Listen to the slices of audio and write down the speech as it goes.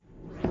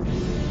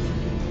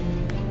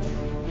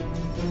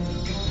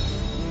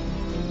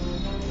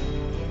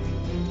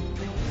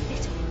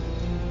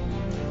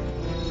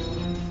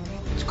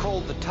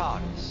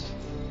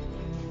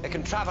It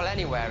can travel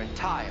anywhere in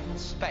time and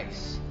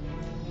space.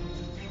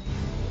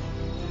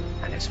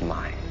 And it's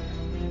mine.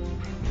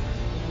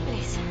 It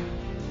is.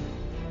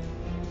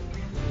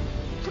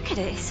 Look at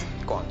it.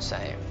 Go on,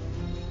 say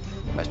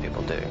it. Most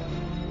people do.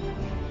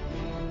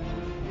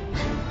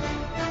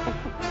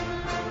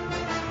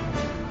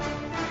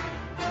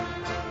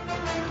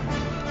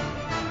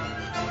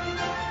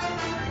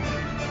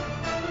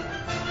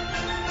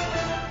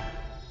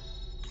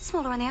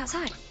 Smaller on the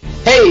outside.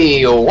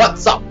 Hey,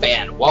 what's up,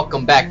 and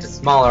welcome back to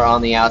Smaller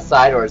on the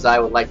Outside, or as I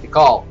would like to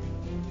call,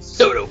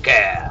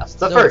 Sodocast.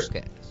 The first,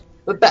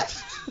 the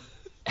best,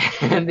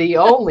 and the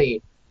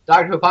only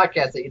Doctor Who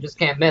podcast that you just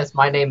can't miss.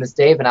 My name is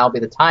Dave, and I'll be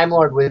the Time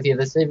Lord with you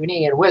this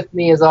evening, and with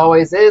me, as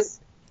always, is...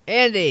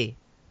 Andy!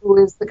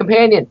 Who is the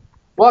companion.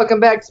 Welcome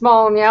back to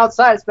Smaller on the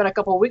Outside. It's been a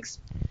couple of weeks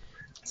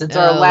since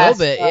our last... A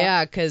little bit,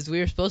 yeah, because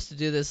we were supposed to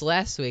do this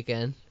last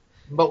weekend.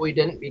 But we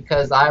didn't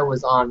because I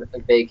was on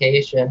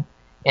vacation.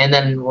 And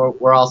then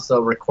we're also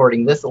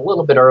recording this a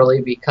little bit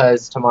early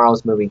because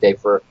tomorrow's moving day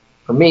for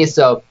me,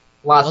 so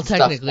lots of stuff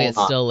going on. Well, technically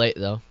it's still late,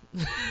 though.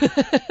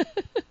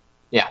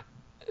 Yeah,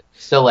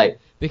 still late.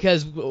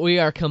 Because we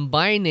are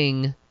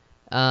combining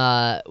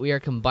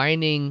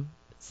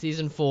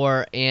Season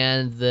 4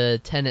 and the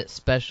Tenet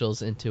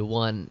specials into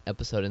one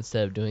episode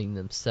instead of doing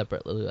them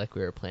separately like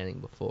we were planning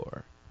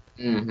before.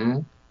 Mm-hmm.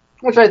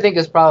 Which I think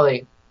is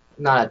probably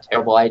not a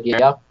terrible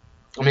idea.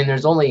 I mean,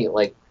 there's only,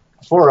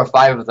 4 or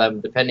 5 of them,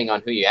 depending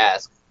on who you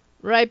ask.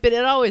 Right, but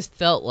it always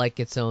felt like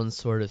its own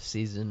sort of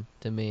season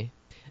to me.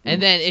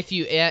 And then if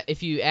you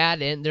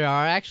add in, there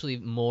are actually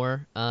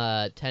more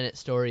Tenet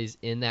stories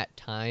in that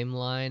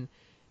timeline.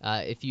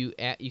 If you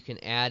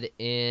can add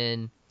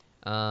in,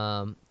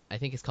 I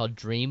think it's called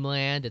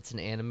Dreamland. It's an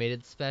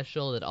animated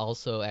special that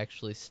also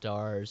actually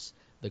stars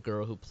the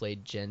girl who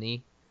played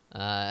Jenny.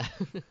 But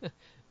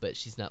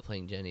she's not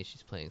playing Jenny.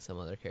 She's playing some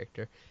other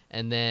character.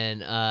 And then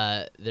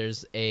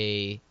there's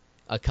a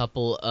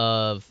couple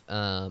of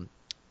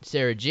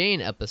Sarah Jane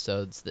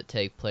episodes that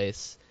take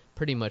place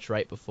pretty much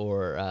right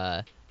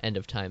before End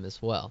of Time as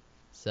well.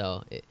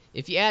 So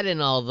if you add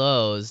in all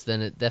those,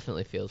 then it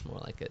definitely feels more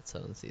like its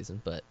own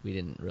season. But we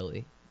didn't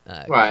really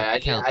right. I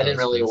didn't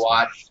really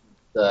watch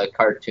the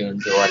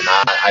cartoons or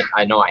whatnot.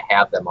 I know I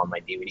have them on my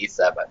DVD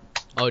set, but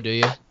oh, do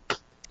you?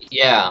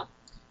 Yeah.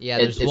 Yeah,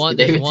 there's one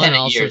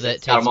also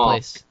that takes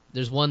place.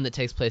 There's one that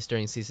takes place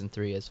during season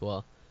 3 as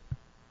well.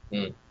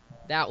 Hmm.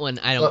 That one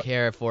I don't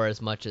care for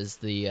as much as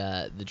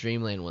the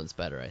Dreamland one's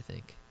better, I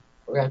think.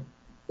 Okay.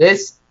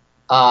 This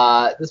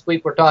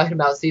week we're talking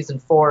about season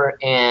 4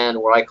 and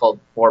what I called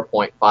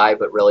 4.5,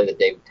 but really the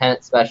David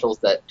Tennant specials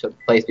that took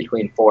place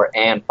between 4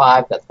 and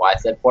 5. That's why I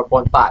said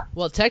 4.5.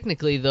 Well,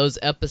 technically those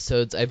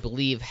episodes I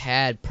believe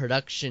had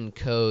production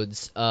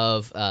codes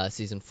of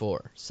season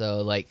 4.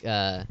 So like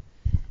it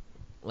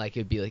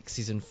would be like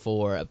season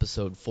 4,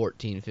 episode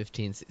 14,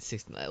 15,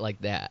 16, like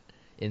that,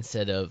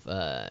 instead of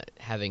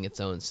having its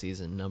own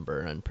season number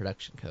and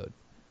production code.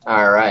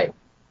 All right.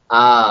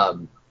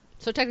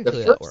 So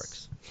technically that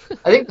works.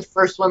 I think the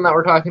first one that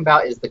we're talking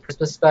about is the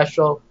Christmas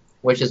special,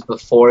 which is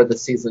before the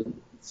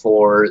season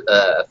 4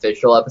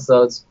 official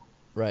episodes.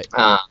 Right.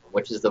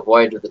 Which is the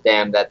Voyage of the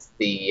Damned. That's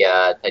the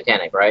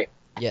Titanic, right?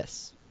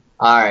 Yes.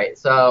 All right.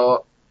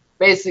 So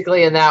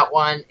basically in that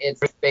one,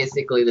 it's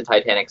basically the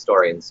Titanic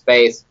story in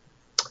space.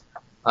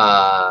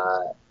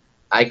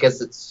 I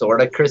guess it's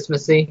sort of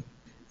Christmassy.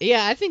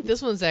 Yeah, I think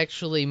this one's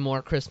actually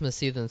more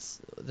Christmassy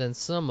than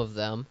some of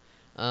them.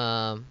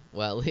 Well,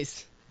 at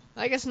least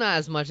I guess not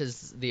as much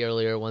as the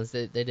earlier ones.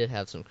 They did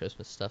have some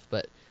Christmas stuff,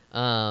 but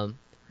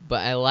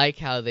I like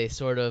how they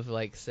sort of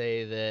like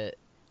say that.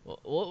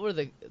 What were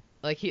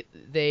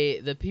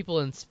the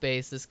people in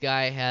space? This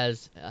guy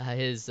has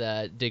his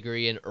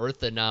degree in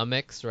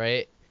Earthonomics,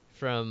 right?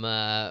 From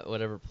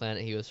whatever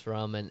planet he was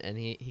from, and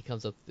he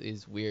comes up with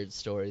these weird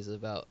stories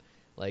about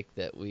like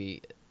that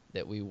we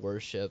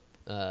worship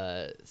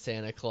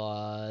Santa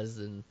Claus,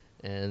 and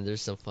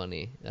there's some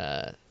funny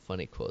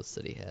quotes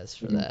that he has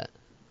for that.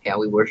 Yeah,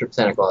 we worship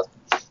Santa Claus.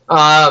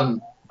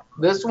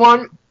 This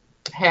one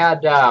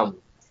had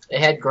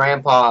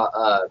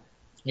Grandpa,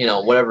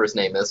 whatever his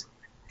name is.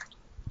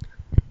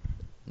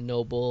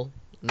 Noble.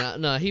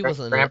 No, he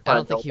wasn't. I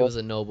don't think he was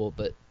a noble,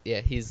 but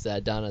yeah, he's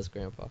Donna's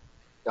grandpa.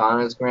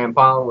 Donna's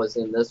grandpa was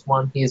in this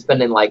one. He's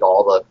been in like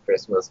all the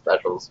Christmas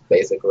specials,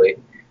 basically.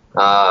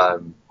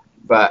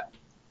 But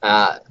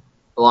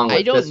along with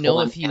I don't this know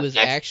one, if he was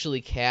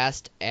actually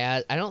cast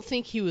as. I don't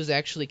think he was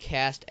actually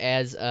cast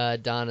as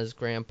Donna's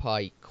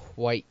grandpa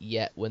quite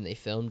yet when they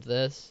filmed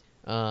this.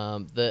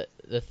 The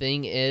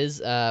thing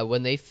is,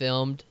 when they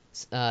filmed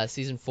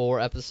season 4,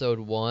 episode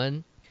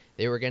 1,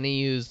 they were gonna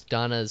use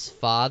Donna's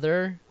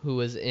father, who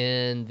was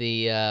in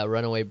the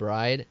Runaway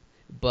Bride.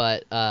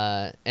 But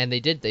and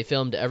they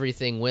filmed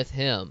everything with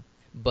him,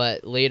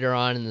 but later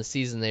on in the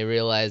season they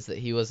realized that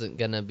he wasn't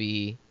gonna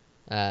be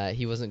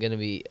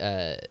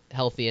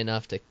healthy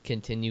enough to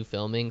continue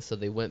filming, so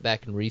they went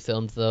back and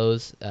refilmed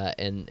those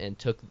and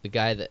took the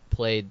guy that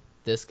played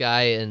this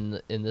guy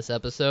in this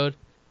episode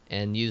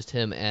and used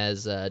him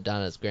as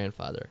Donna's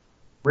grandfather.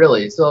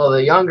 Really? So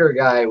the younger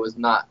guy was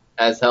not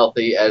as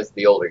healthy as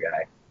the older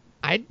guy.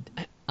 I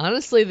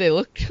honestly, they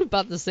look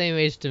about the same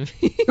age to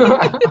me.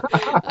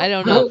 I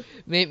don't know.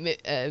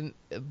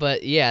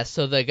 But yeah,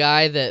 so the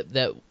guy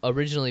that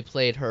originally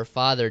played her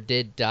father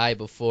did die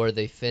before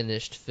they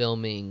finished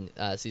filming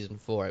season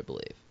 4, I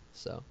believe.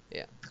 So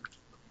yeah,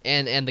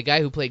 and the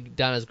guy who played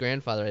Donna's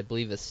grandfather, I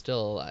believe, is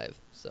still alive.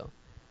 So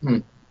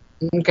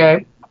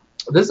Okay.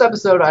 This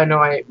episode, I know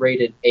I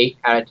rated 8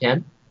 out of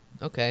 10.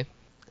 okay,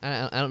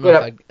 I don't know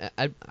Yeah.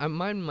 if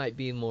mine might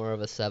be more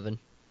of a 7.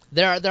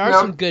 There are No.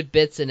 some good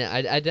bits in it.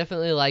 I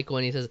definitely like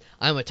when he says,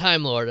 "I'm a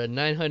Time Lord, I'm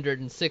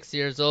 906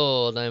 years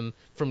old, I'm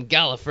from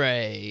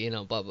Gallifrey,"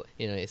 blah blah.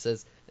 He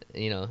says,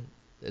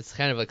 it's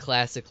kind of a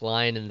classic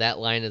line, and that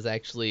line is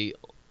actually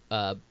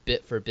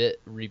bit for bit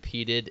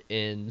repeated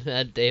in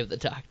Day of the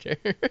Doctor.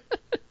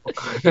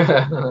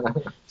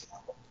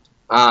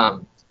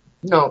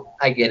 No,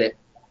 I get it.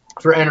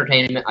 For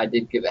entertainment, I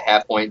did give it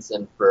half points,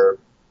 and for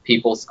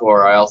people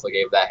score, I also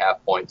gave that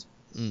half points.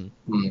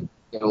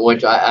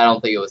 Which I don't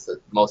think it was the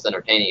most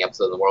entertaining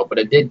episode in the world, but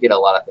it did get a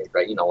lot of things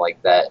right.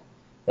 Like that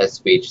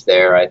speech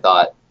there. I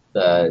thought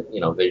the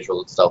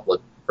visual stuff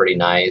looked pretty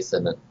nice,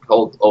 and it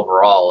told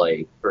overall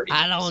a pretty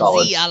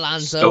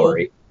solid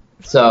story.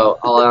 So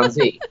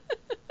Alonzi.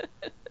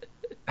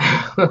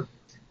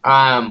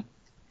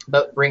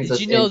 That brings us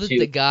Did you know into...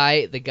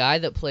 that the guy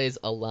that plays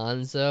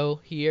Alonzo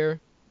here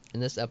in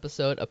this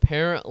episode,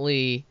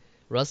 apparently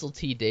Russell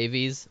T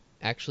Davies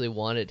actually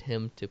wanted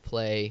him to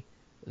play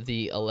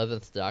the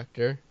 11th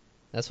Doctor?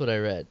 That's what I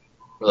read.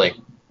 Really?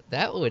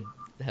 That would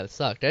have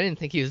sucked. I didn't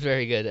think he was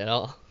very good at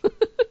all.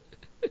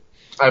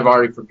 I've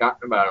already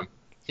forgotten about him.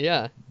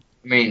 Yeah.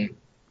 I mean,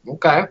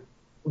 okay.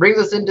 Brings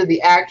us into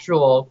the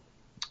actual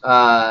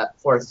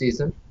 4th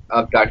season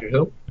of Doctor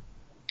Who.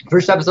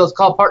 First episode is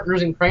called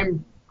Partners in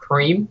Crime.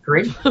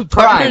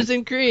 Partners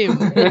in Cream.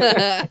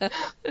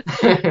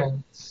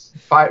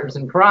 Partners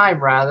in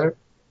Crime, rather.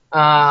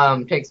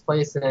 Takes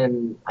place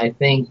in, I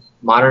think,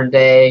 modern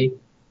day,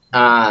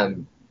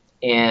 and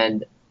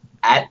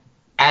at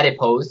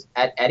adipose.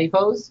 Yes.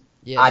 Adipose.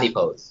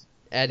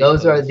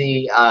 Adipose. Those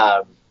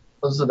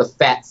are the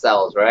fat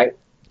cells, right?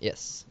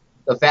 Yes.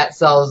 The fat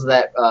cells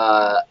that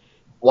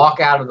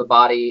walk out of the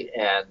body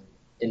and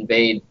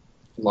invade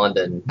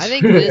London. I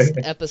think this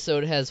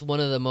episode has one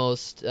of the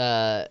most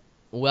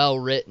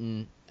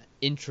well-written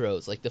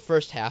intros. Like, the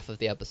first half of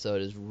the episode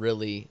is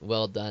really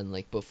well done,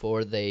 like,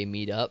 before the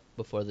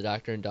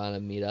Doctor and Donna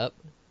meet up.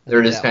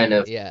 They're just kind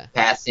of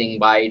passing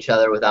by each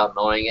other without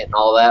knowing it and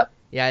all that.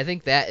 Yeah, I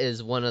think that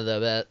is one of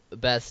the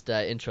best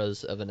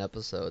intros of an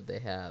episode they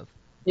have.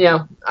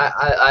 Yeah,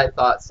 I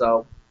thought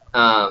so.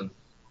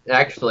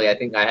 Actually, I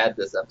think I had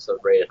this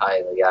episode rated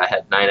highly. Yeah, I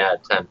had 9 out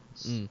of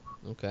 10.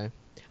 Okay.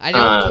 I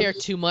don't care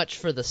too much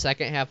for the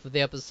second half of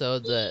the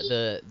episode.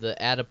 The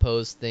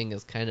adipose thing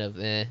is kind of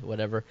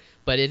whatever.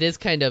 But it is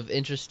kind of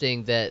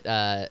interesting that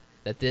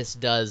that this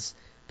does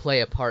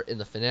play a part in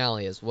the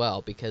finale as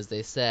well, because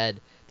they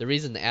said the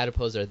reason the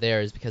adipose are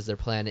there is because their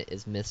planet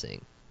is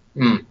missing.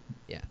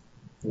 Yeah.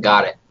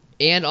 Got it.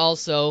 And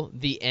also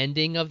the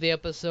ending of the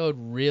episode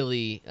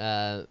really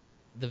the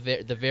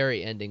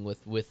very ending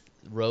with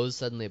Rose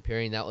suddenly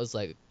appearing, that was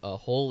like a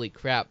holy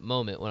crap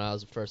moment when I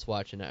was first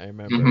watching it, I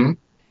remember.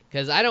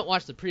 Because I don't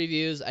watch the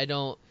previews, I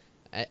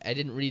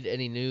didn't read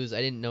any news,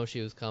 I didn't know she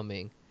was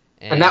coming.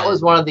 And that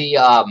was one of the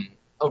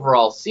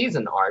overall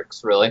season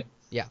arcs, really.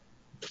 Yeah.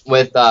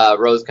 With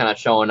Rose kind of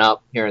showing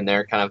up here and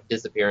there, kind of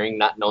disappearing,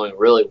 not knowing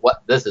really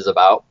what this is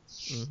about.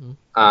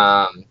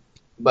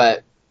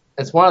 But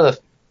it's one of the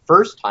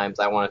first times,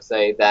 I want to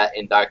say, that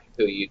in Doctor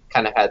Who you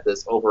kind of had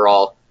this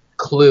overall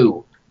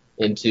clue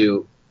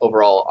into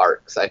overall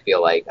arcs, I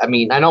feel like. I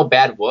mean, I know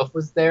Bad Wolf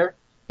was there.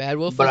 Bad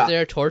Wolf was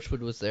there,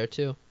 Torchwood was there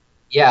too.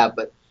 Yeah,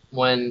 but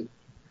when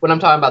I'm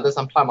talking about this,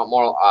 I'm talking about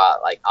more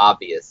like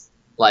obvious.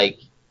 Like,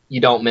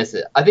 you don't miss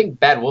it. I think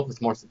Bad Wolf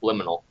is more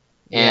subliminal.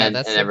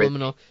 That's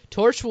subliminal.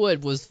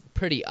 Torchwood was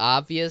pretty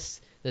obvious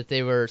that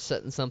they were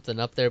setting something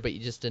up there, but you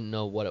just didn't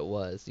know what it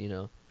was,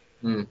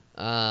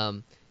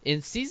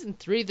 In season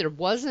 3, there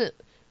wasn't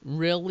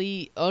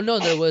really. Oh no,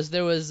 there was.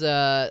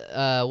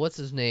 What's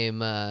his name?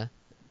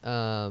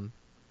 The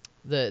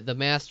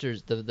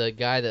Masters, the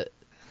guy that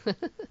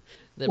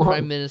the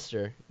Prime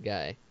Minister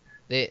guy.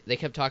 They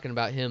kept talking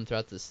about him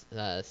throughout this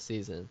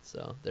season,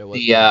 so there was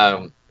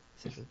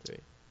season 3.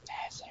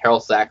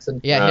 Harold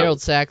Saxon. Yeah,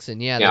 Harold Saxon.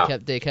 Yeah,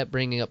 they kept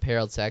bringing up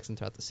Harold Saxon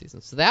throughout the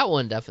season, so that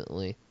one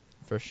definitely,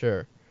 for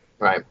sure.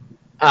 Right.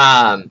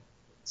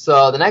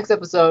 So the next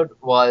episode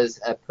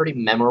was a pretty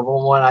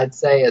memorable one, I'd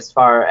say, as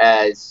far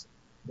as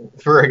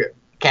for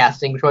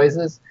casting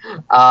choices.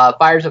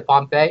 Fires of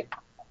Pompeii.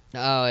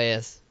 Oh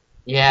yes.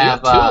 Yeah,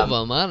 two of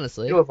them,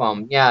 honestly. 2 of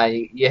them. Yeah,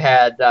 you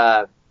had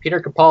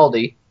Peter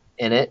Capaldi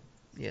in it.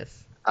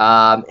 Yes.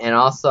 And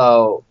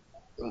also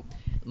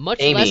much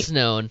Amy. Less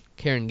known,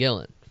 Karen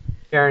Gillan.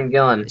 Karen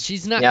Gillan.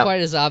 She's not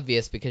quite as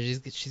obvious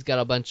because she's got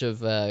a bunch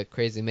of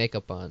crazy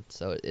makeup on,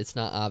 so it's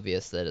not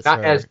obvious that it's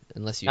her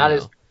unless you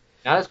know.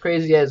 Not as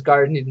crazy as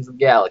Guardians of the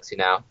Galaxy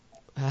now.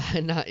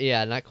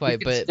 Not quite,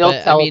 can but still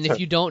I tell mean, it's her. if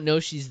you don't know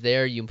she's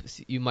there,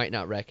 you might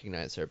not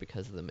recognize her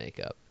because of the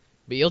makeup,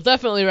 but you'll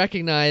definitely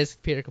recognize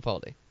Peter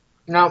Capaldi.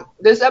 Now,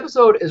 this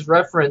episode is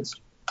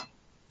referenced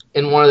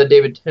in one of the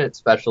David Tennant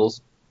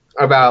specials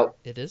about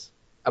It is.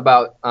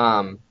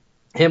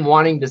 Him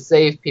wanting to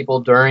save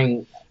people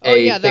during Oh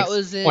a yeah, that fixed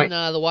was in point.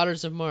 The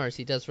Waters of Mars.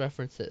 He does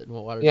reference it in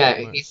Waters Yeah, of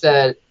he Mars.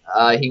 said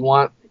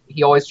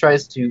he always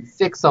tries to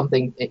fix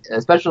something,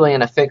 especially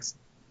in a fixed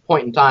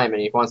point in time,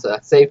 and he wants to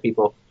save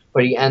people,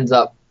 but he ends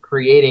up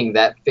creating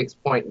that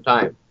fixed point in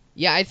time.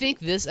 Yeah, I think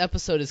this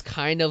episode is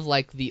kind of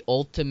like the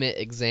ultimate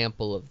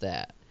example of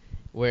that,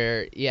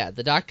 where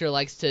the Doctor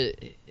likes to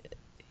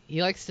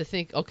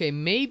think, okay,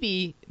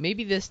 maybe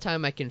this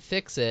time I can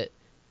fix it,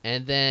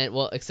 and then,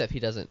 well, except he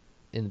doesn't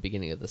in the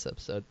beginning of this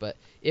episode, but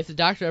if the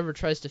Doctor ever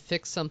tries to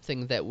fix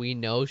something that we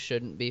know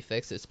shouldn't be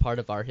fixed, it's part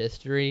of our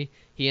history,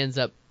 he ends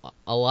up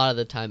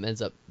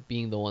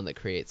being the one that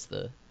creates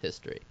the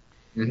history.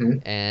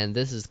 Mm-hmm. And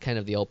this is kind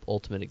of the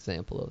ultimate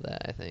example of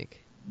that, I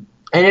think.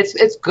 And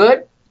it's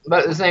good,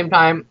 but at the same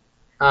time,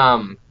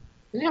 doesn't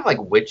it have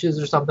like witches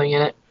or something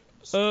in it?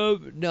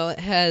 No, it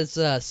has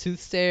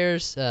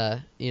soothsayers,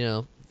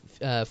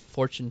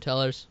 fortune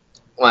tellers.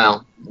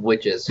 Well,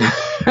 witches.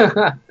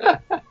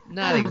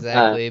 Not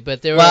exactly,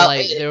 but they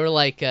were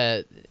like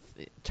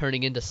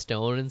turning into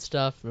stone and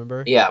stuff.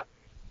 Remember? Yeah.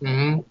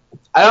 Mm-hmm.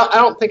 I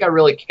don't think I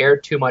really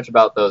cared too much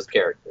about those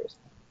characters.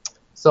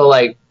 So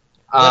like,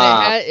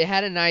 but it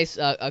had a nice,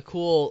 a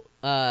cool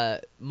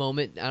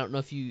moment. I don't know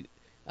if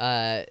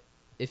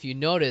you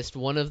noticed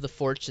one of the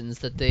fortunes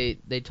that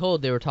they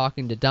told, they were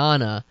talking to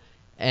Donna,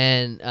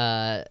 and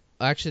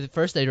actually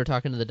first they were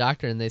talking to the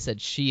Doctor and they said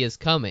she is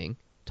coming,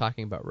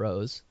 talking about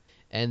Rose.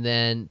 And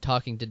then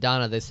talking to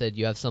Donna, they said,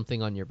 you have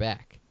something on your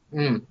back.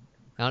 I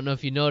don't know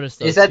if you noticed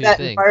those two things. Is that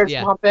in Pirates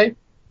of Pompeii?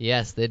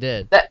 Yes, they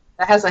did. That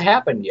hasn't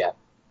happened yet.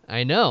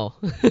 I know.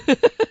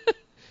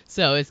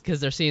 So it's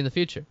because they're seeing the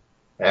future.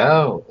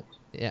 Oh.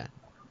 Yeah.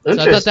 So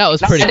I thought that was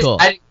pretty cool.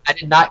 I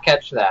did not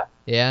catch that.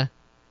 Yeah.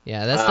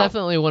 Yeah, that's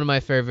definitely one of my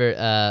favorite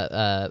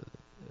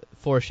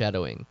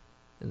foreshadowing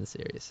in the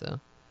series. So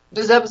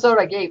this episode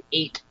I gave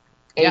 8.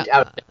 8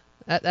 out of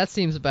 10. That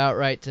seems about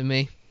right to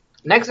me.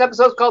 Next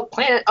episode is called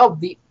Planet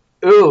of the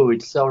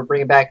Oods. So we're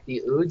bringing back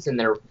the Oods and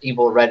their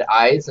evil red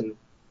eyes and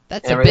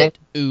that's everything. A bit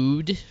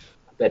ood.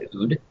 A bit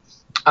ood.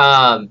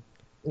 Now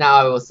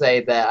I will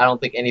say that I don't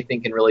think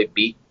anything can really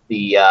beat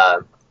the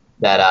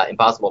that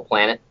Impossible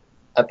Planet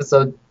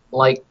episode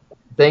like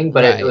thing,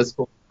 but it was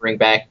cool to bring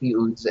back the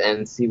Oods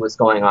and see what's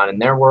going on in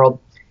their world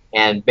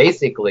and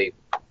basically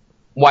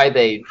why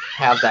they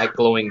have that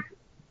glowing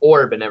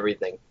orb and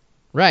everything.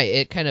 Right.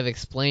 It kind of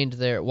explained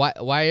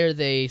why are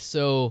they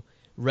so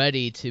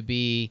ready to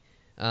be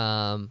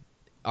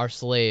our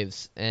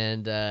slaves,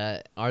 and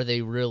are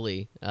they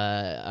really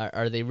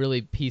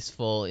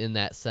peaceful in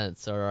that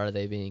sense, or are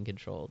they being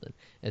controlled?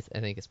 And I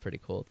think it's pretty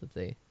cool that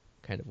they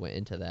kind of went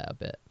into that a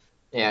bit.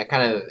 Yeah,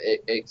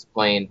 it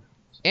explained.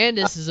 And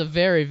this is a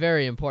very,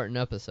 very important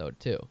episode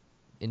too,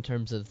 in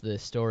terms of the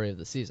story of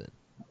the season.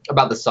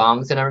 About the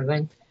songs and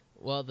everything.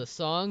 Well, the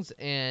songs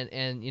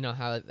and you know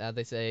how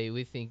they say,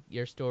 we think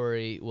your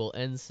story will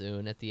end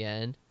soon at the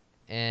end.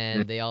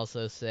 And they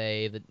also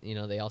say that,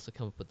 they also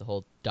come up with the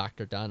whole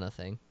Dr. Donna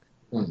thing.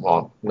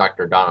 Well,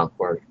 Dr. Donna, of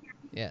course.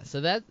 Yeah, so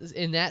that,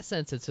 in that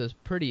sense, it's a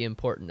pretty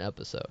important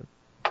episode.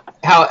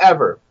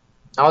 However,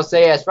 I will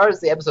say, as far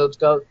as the episodes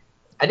go,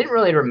 I didn't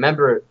really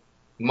remember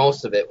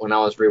most of it when I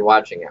was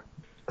rewatching it.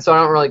 So I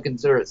don't really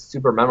consider it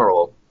super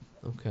memorable.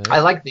 Okay.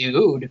 I like the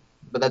Ood,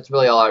 but that's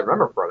really all I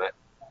remember from it.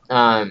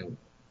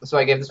 So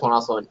I gave this one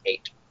also an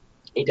 8.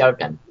 8 out of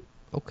 10.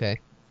 Okay.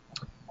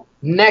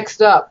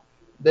 Next up.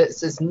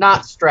 This is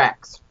not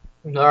Strax.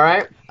 All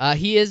right.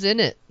 He is in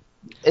it.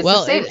 It's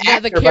the same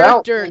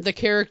actor, the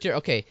character.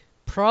 Okay,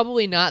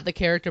 probably not the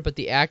character, but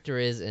the actor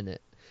is in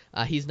it.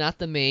 He's not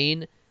the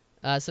main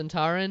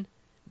Centauran,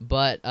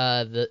 but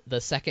the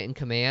second in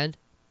command.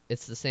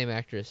 It's the same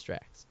actor as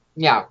Strax.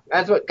 Yeah,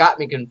 that's what got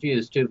me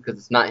confused too, because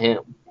it's not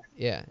him.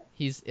 Yeah,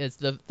 it's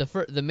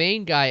the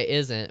main guy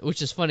isn't,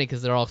 which is funny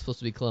because they're all supposed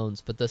to be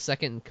clones, but the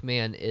second in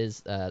command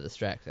is the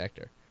Strax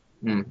actor.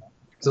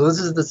 So this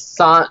is the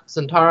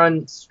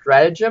Centauran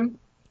Stratagem,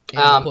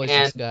 and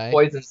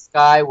Poison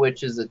Sky,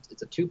 which is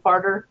it's a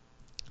 2-parter.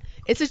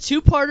 It's a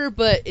 2-parter,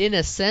 but in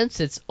a sense,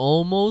 it's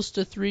almost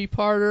a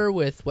 3-parter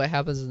with what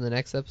happens in the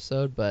next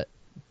episode. But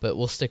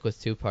we'll stick with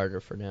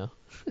 2-parter for now.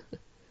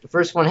 The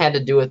first one had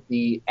to do with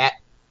the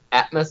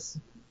Atmos,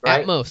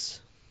 right?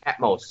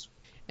 Atmos.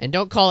 And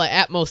don't call it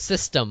Atmos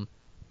system.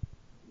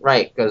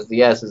 Right, because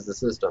the S is the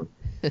system.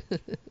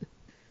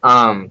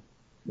 And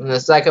the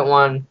second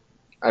one,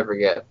 I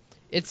forget.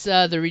 It's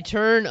the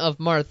return of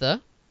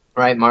Martha.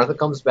 Right, Martha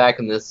comes back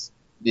in this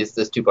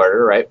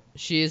 2-parter, right?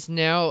 She is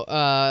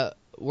now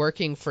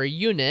working for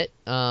UNIT.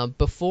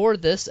 Before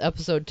this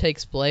episode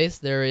takes place,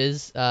 there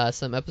is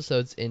some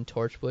episodes in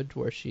Torchwood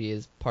where she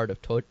is part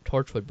of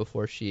Torchwood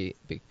before she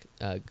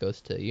goes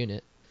to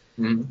UNIT.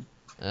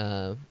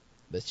 Mm-hmm.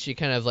 But she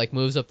kind of like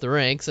moves up the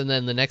ranks, and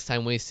then the next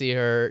time we see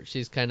her,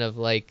 she's kind of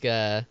like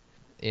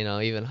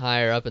even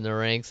higher up in the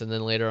ranks, and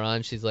then later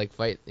on she's like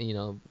a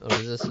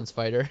resistance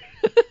fighter.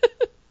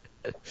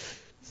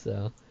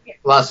 So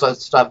Lots of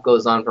stuff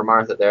goes on for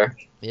Martha there.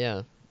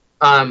 yeah.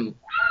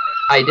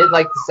 I did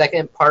like the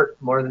second part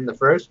more than the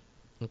first.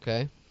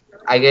 Okay.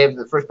 I gave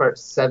the first part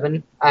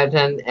 7 out of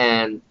 10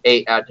 and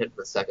 8 out of 10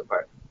 for the second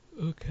part.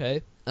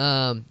 Okay.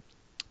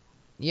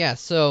 Yeah.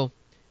 So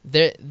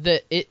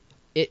it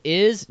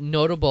is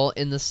notable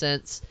in the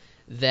sense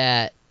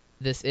that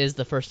this is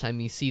the first time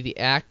you see the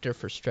actor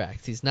for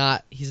Strax. He's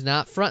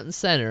not front and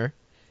center.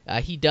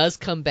 He does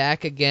come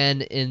back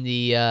again in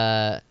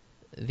the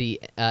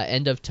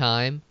End of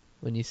Time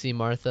when you see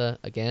Martha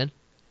again.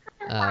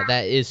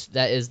 That is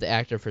the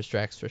actor for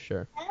Strax for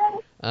sure.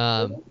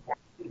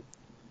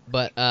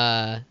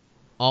 But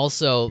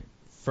also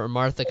for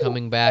Martha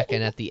coming back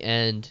and at the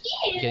end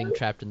getting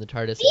trapped in the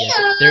TARDIS again.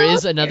 There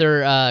is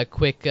another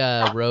quick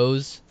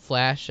Rose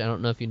flash. I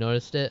don't know if you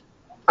noticed it.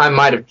 I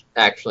might have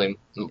actually,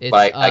 but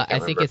I can't I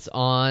think remember. it's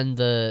on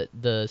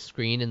the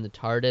screen in the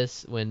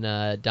TARDIS when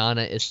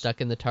Donna is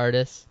stuck in the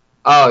TARDIS.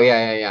 Oh,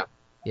 yeah.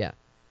 Yeah.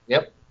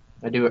 Yep.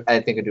 I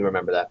think I do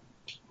remember that.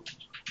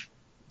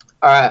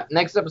 Alright,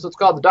 next episode's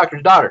called The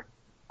Doctor's Daughter.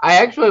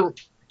 I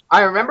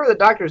remember The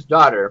Doctor's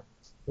Daughter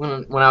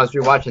when I was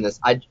rewatching this.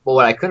 But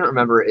what I couldn't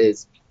remember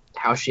is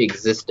how she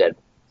existed.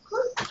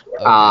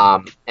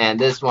 Okay. And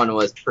this one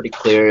was pretty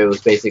clear. It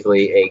was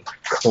basically a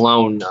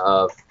clone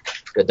of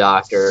the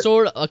Doctor.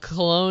 Sort of a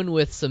clone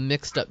with some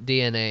mixed up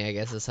DNA, I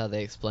guess is how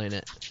they explain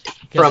it.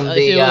 From if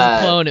the it was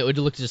a clone, it would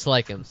look just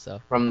like him. So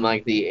from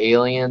like the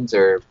aliens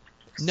or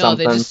no,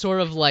 something. they just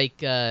sort of like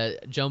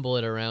jumble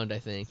it around, I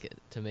think,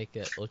 to make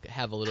it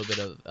have a little bit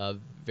of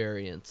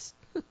variance.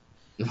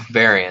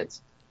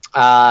 Variants.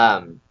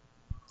 And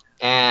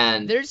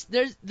There's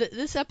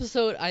this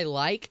episode I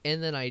like,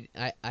 and then I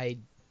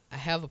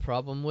have a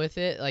problem with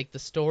it. Like the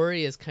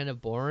story is kind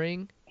of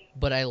boring,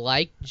 but I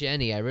like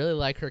Jenny. I really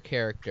like her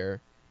character,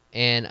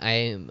 and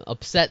I'm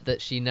upset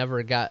that she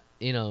never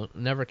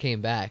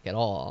came back at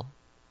all.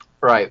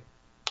 right.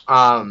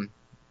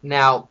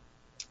 Now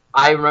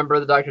I remember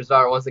The Doctor's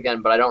Daughter once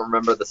again, but I don't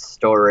remember the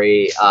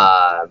story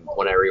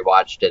when I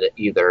rewatched it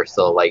either.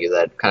 So like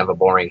that kind of a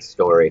boring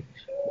story.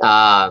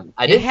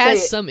 It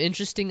has some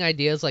interesting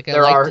ideas. Like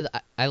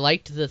I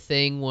liked the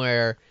thing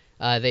where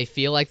they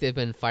feel like they've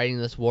been fighting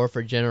this war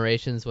for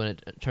generations when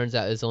it turns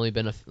out it's only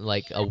been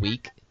a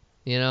week.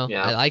 Yeah.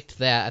 I liked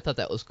that. I thought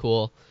that was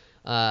cool.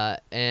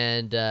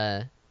 And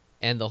the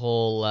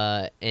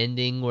whole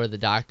ending where the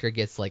Doctor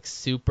gets like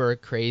super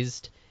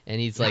crazed and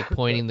he's like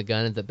pointing the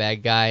gun at the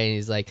bad guy and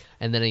he's like,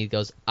 and then he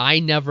goes, "I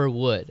never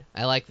would."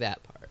 I like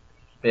that part.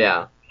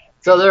 Yeah.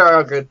 So there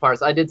are good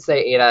parts. I did say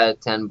 8 out of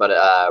 10,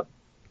 but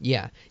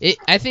yeah,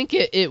 I think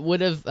it would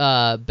have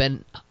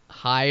been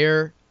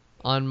higher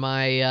on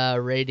my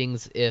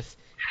ratings if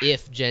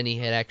Jenny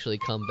had actually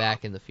come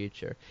back in the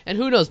future. And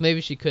who knows, maybe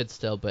she could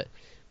still, but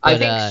I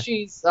think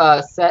she's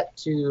set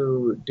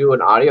to do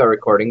an audio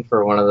recording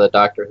for one of the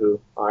Doctor Who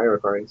audio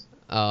recordings.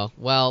 Oh,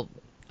 well,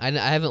 I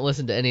haven't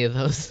listened to any of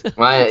those.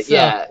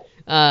 Yeah.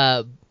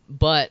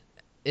 But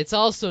it's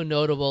also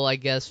notable, I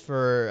guess,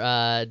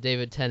 for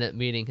David Tennant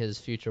meeting his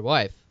future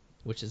wife,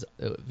 which is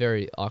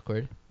very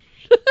awkward.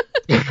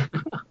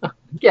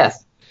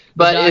 Yes,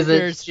 but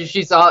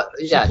she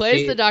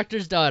plays the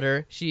Doctor's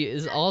daughter. She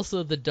is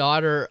also the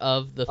daughter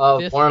of the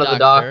fifth one of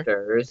Doctor, the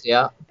Doctors.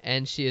 Yeah,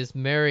 and she is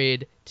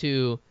married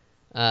to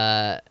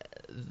the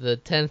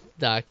 10th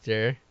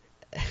Doctor,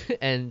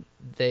 and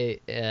they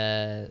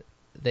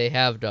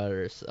have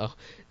daughters. So.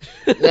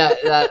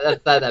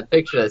 that's that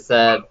picture that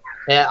said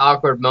that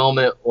awkward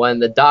moment when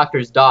the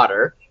Doctor's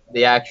daughter,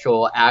 the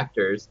actual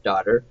actor's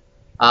daughter,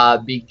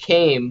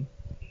 became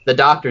the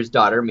Doctor's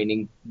daughter,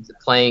 meaning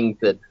playing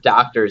the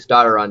Doctor's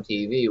daughter on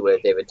TV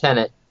with David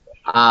Tennant,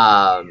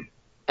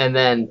 and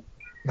then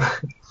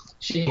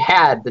she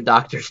had the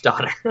Doctor's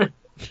daughter.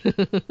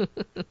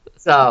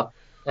 So,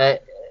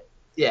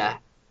 yeah.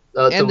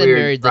 So it's and then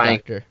married the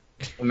Doctor.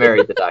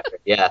 Married the Doctor,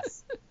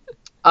 yes.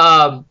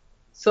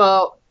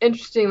 So,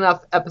 interesting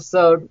enough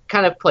episode,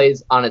 kind of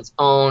plays on its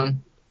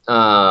own.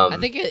 I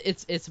think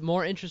it's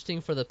more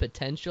interesting for the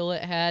potential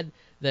it had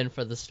than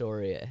for the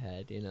story it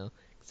had,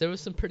 There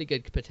was some pretty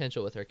good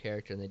potential with her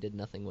character, and they did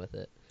nothing with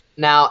it.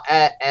 Now,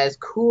 as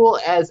cool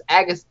as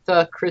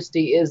Agatha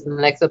Christie is in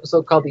the next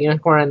episode called The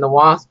Unicorn and the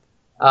Wasp,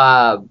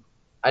 I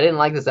didn't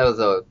like this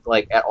episode,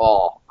 at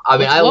all. I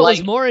mean, what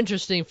was more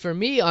interesting for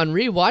me on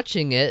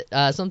rewatching it,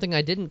 something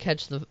I didn't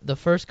catch the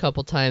first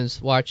couple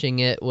times watching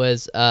it,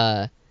 was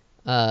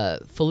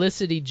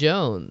Felicity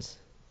Jones.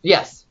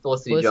 Yes,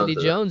 Felicity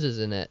Jones is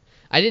in it.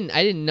 I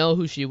didn't know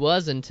who she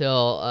was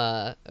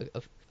until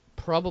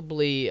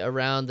probably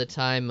around the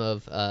time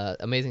of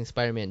Amazing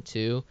Spider-Man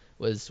 2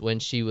 was when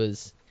she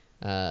was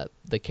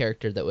the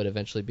character that would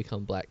eventually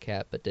become Black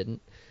Cat, but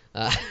didn't.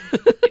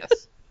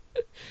 Yes.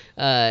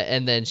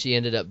 And then she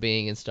ended up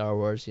being in Star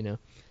Wars,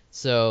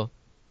 So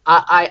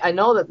I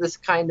know that this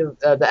kind of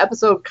the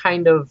episode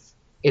kind of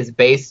is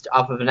based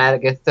off of an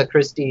Agatha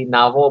Christie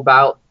novel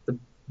about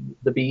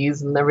the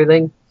bees and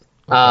everything.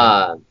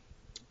 Okay.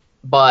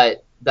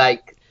 But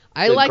like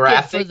I the like it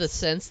for graphics. the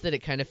sense that it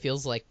kind of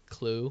feels like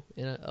Clue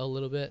in a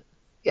little bit.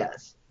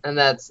 Yes, and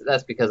that's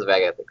because of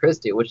Agatha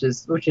Christie, which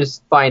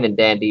is fine and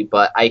dandy.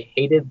 But I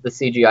hated the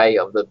CGI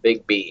of the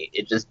Big B.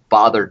 It just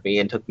bothered me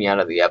and took me out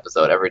of the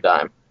episode every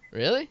time.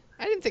 Really?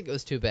 I didn't think it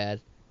was too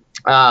bad.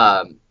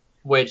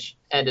 Which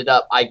ended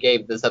up I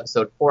gave this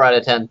episode 4 out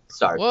of 10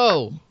 stars.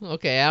 Whoa.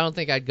 Okay, I don't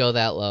think I'd go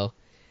that low.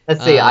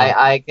 Let's see.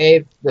 I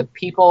gave the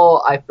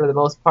people for the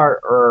most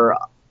part are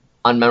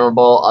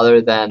unmemorable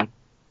other than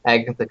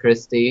Agatha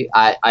Christie.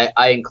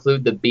 I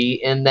include the B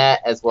in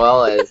that as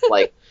well as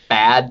like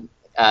bad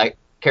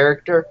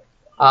character.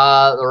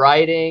 The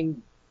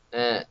writing,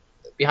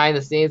 behind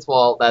the scenes,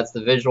 well, that's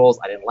the visuals.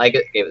 I didn't like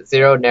it. Gave it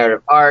 0.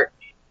 Narrative art,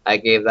 I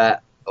gave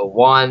that a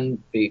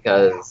 1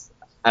 because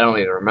I don't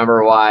even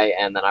remember why,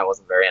 and then I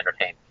wasn't very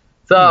entertained.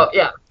 So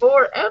yeah,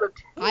 4 out of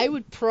 10. I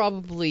would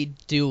probably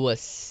do a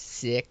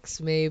 6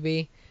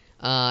 maybe.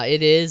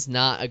 It is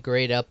not a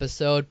great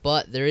episode,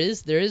 but there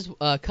is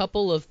a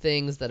couple of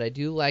things that I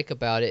do like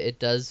about it. It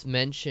does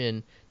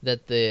mention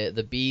that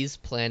the bees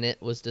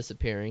planet was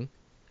disappearing.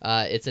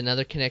 It's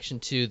another connection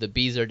to the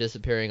bees are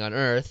disappearing on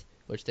Earth,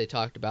 which they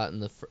talked about in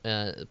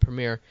the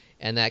premiere,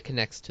 and that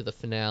connects to the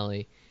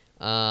finale.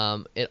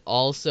 It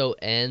also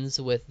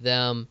ends with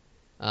them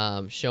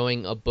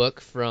showing a book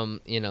from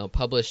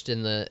published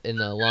in the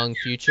long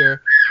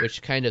future,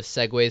 which kind of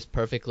segues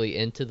perfectly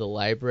into the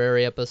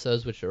library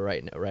episodes, which are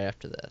right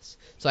after this.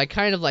 So I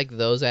kind of like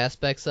those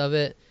aspects of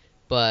it,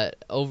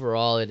 but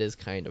overall it is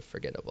kind of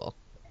forgettable.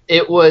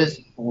 It was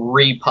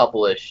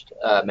republished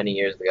many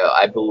years ago.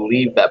 I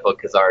believe that book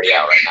is already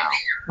out right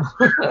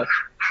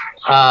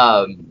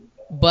now.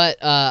 But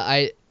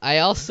I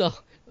also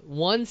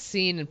one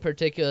scene in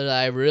particular that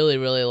I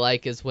really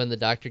like is when the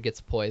doctor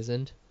gets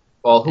poisoned.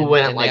 Well, who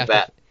wouldn't like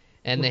that?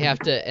 And they have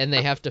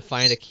to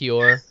find a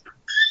cure.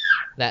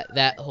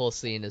 That whole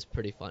scene is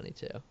pretty funny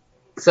too.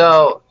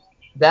 So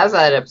that's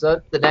that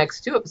episode. The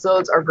next 2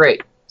 episodes are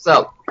great.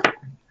 So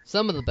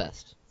some of the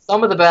best,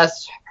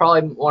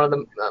 probably one of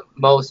the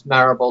most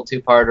memorable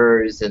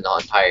 2-parters in the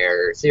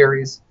entire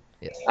series.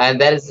 Yes. And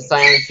that is The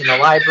Silence in the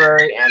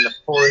Library and The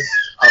Forest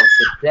of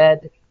the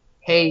Dead.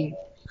 Hey,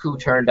 who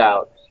turned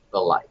out the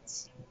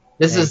lights?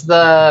 This is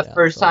the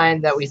first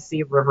time that we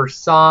see River's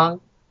Song.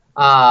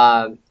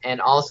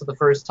 And also the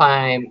first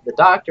time the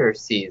Doctor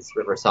sees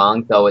River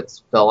Song, though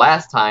it's the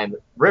last time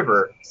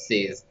River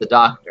sees the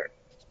Doctor.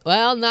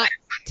 Well, not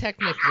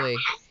technically.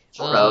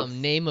 Sort of.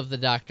 Name of the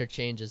Doctor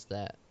changes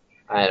that.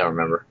 I don't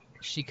remember.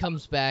 She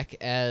comes back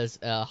as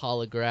a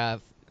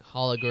hologram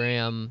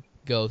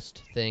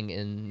ghost thing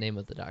in Name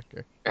of the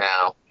Doctor.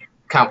 Ow.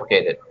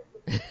 Complicated.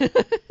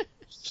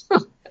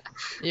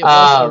 It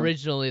was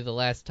originally the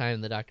last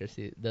time River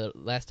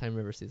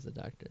sees the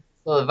Doctor.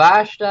 So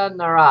Vashta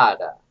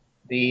Narada,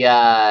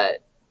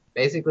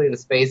 basically the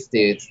space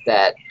dudes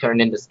that turn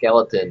into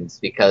skeletons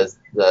because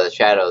the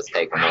shadows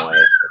take them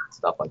away,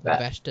 stuff like that.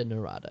 Vashta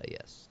Narada,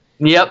 yes.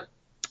 Yep.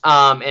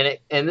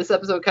 And this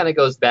episode kind of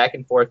goes back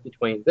and forth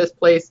between this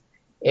place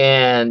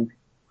and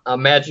a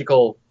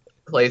magical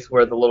place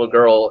where the little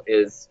girl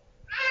is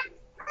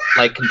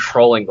like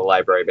controlling the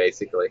library,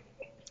 basically.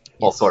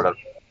 Well, sort of.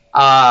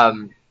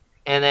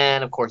 And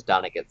then of course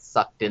Donna gets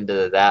sucked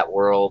into that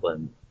world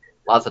and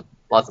lots of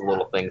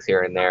little things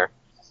here and there.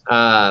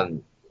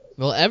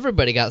 Well,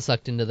 everybody got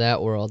sucked into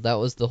that world. That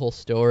was the whole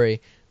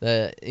story.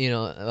 I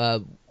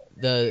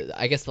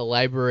guess the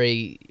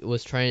library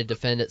was trying to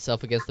defend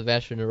itself against the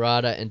Vashta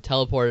Narada and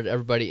teleported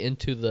everybody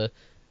into the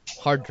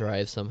hard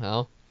drive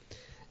somehow.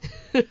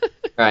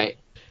 Right.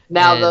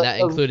 Now and that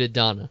included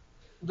Donna.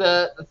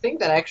 The thing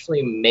that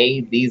actually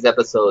made these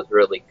episodes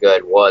really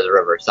good was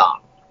River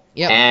Song.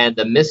 Yep. And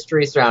the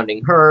mystery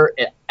surrounding her,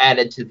 it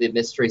added to the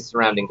mystery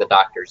surrounding the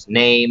Doctor's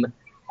name.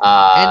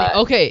 And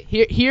okay,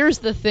 here's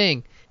the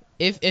thing.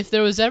 If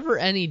there was ever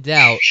any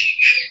doubt,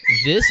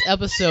 this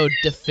episode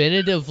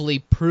definitively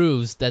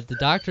proves that the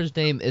Doctor's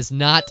name is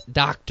not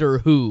Doctor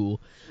Who.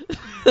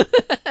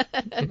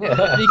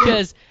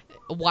 Because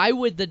why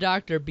would the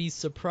Doctor be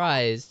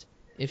surprised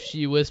if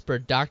she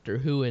whispered Doctor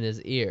Who in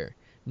his ear?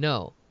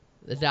 No.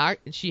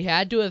 She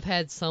had to have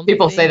had something.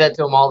 People say that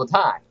to him all the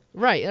time.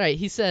 Right.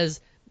 He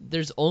says,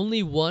 there's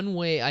only one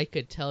way I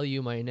could tell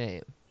you my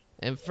name.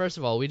 And first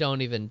of all, we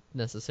don't even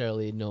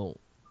necessarily know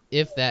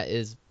if that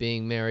is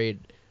being married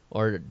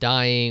or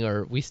dying,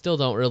 or we still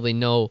don't really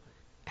know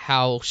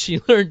how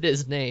she learned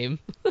his name.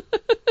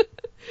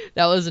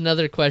 That was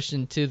another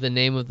question to the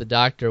Name of the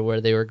Doctor,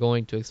 where they were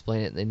going to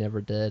explain it and they never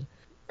did.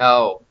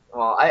 Oh,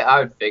 well, I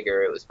would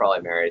figure it was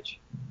probably marriage.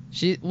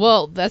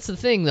 Well, that's the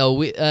thing though.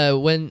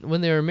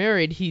 When they were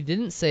married, he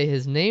didn't say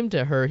his name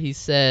to her. He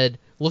said,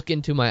 "Look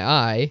into my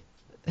eye."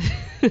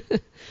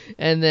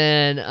 And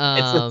then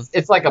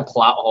it's like a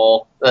plot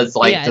hole that's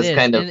like just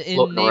kind of in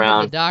floating Name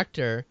around. Of the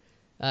Doctor,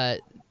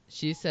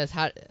 she says,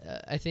 "How?"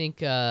 I think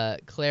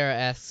Clara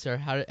asks her,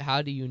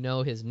 "How do you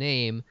know his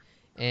name?"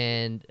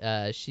 And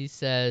she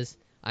says,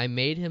 "I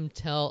made him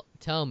tell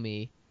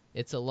me.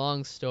 It's a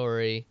long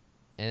story."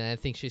 And I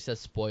think she says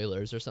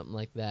spoilers or something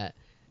like that.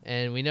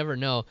 and we never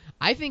know.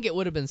 I think it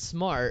would have been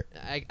smart.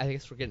 I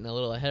guess we're getting a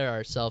little ahead of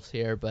ourselves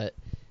here, but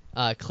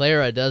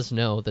Clara does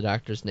know the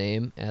Doctor's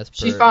name as per.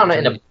 She found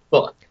it in a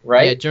book,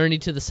 right? Yeah, Journey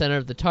to the Center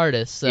of the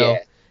TARDIS. So Yeah.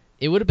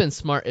 it would have been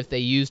smart if they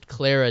used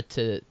Clara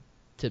to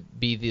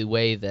be the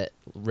way that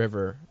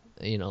River,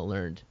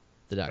 learned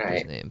the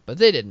Doctor's name, but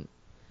they didn't.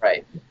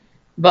 Right.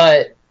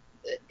 But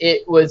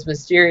it was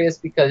mysterious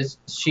because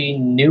she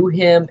knew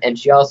him and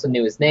she also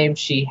knew his name.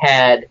 She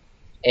had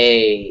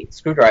a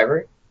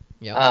screwdriver.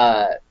 Yep.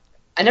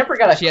 I never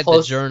got a She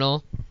close. had the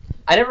journal.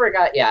 I never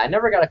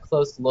got a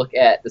close look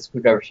at the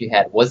screwdriver she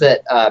had. Was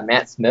it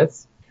Matt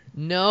Smith's?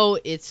 No,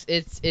 it's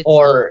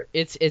Or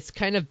it's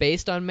kind of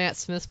based on Matt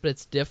Smith's, but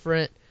it's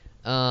different.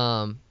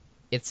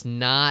 It's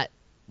not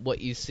what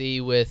you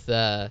see with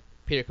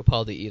Peter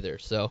Capaldi either.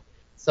 So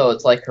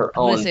it's like her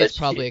I'm own. gonna say it's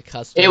probably a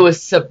custom. It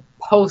was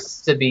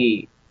supposed to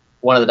be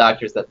one of the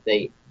Doctors that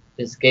they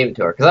just gave it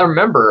to her. Because I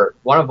remember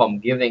one of them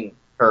giving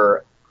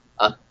her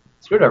a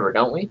screwdriver,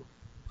 don't we?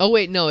 Oh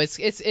wait, no,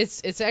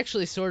 it's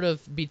actually sort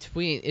of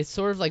between. It's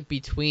sort of like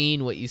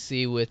between what you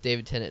see with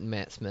David Tennant and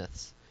Matt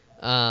Smith's.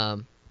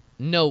 No,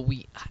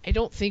 I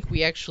don't think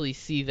we actually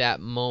see that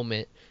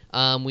moment.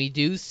 We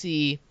do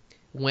see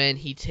when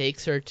he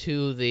takes her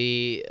to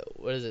the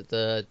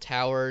the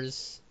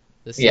towers,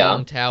 the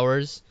ceiling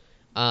towers,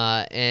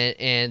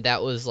 and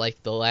that was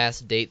like the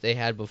last date they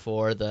had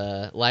before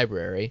the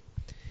library,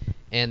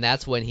 and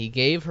that's when he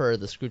gave her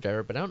the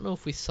screwdriver. But I don't know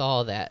if we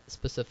saw that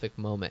specific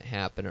moment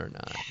happen or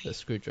not. The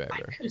screwdriver.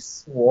 I could have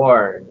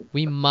sworn.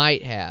 We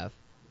might have.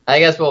 I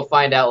guess we'll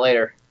find out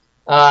later.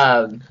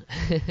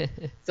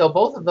 So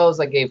both of those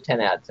I gave 10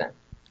 out of 10.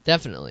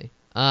 Definitely.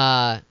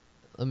 I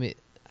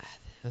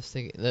was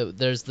thinking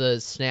there's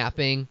the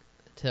snapping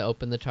to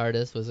open the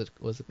TARDIS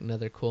was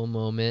another cool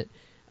moment.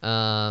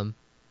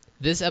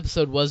 These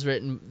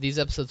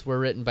episodes were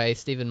written by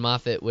Stephen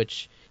Moffat,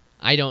 which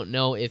I don't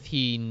know if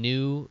he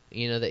knew,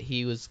 that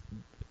he was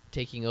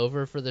taking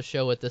over for the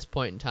show at this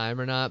point in time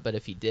or not, but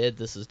if he did,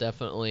 this is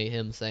definitely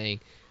him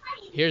saying,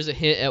 here's a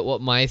hint at what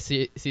my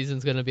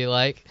season's going to be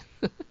like.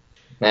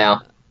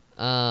 Now,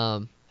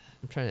 I'm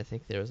trying to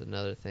think. There was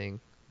another thing.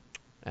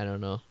 I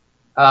don't know.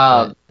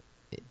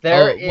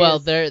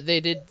 They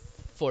did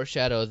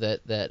foreshadow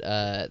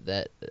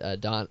that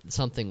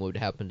something would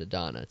happen to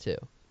Donna too.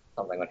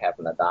 Something would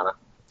happen to Donna.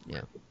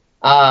 Yeah.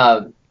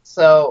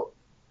 So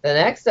the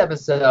next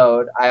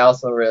episode, I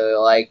also really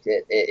liked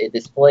it. It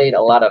displayed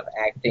a lot of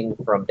acting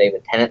from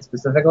David Tennant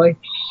specifically,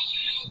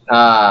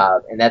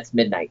 and that's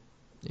Midnight,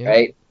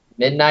 right?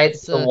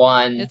 Midnight's the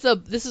one.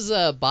 This is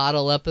a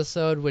bottle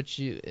episode, which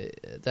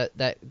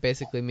that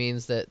basically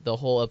means that the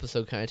whole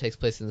episode kind of takes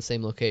place in the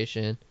same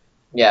location.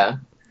 Yeah.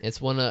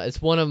 It's one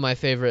of my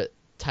favorite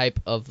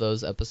type of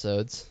those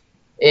episodes.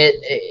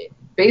 It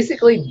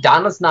basically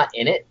Donna's not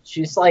in it.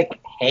 She's like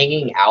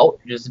hanging out,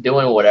 just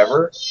doing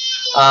whatever.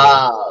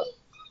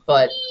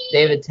 But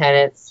David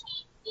Tennant's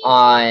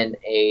on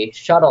a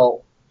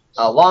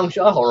long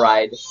shuttle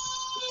ride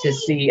to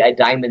see a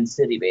diamond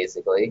city,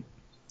 basically.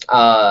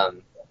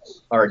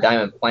 Or a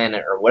diamond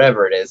planet, or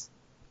whatever it is.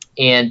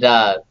 And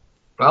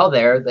while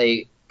there,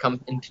 they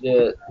come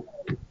into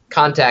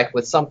contact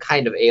with some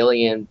kind of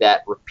alien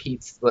that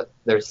repeats what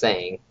they're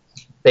saying.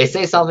 They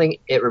say something,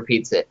 it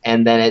repeats it,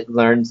 and then it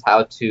learns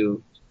how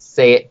to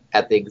say it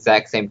at the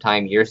exact same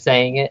time you're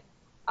saying it.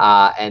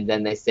 And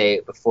then they say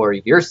it before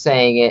you're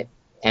saying it,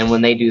 and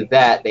when they do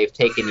that, they've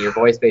taken your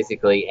voice,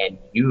 basically, and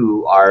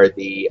you are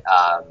the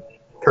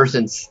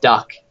person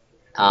stuck,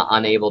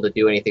 unable to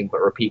do anything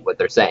but repeat what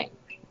they're saying.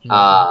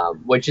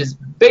 Which is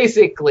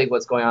basically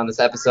what's going on in this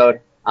episode.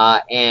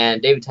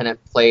 And David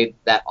Tennant played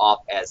that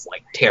off as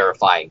like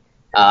terrifying.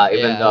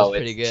 Even though it's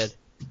pretty good.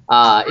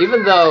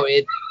 Even though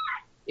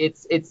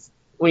it's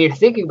when you're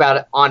thinking about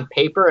it on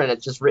paper and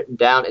it's just written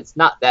down, it's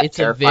not that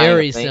terrifying. It's a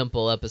very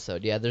simple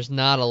episode. Yeah, there's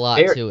not a lot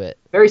to it.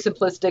 Very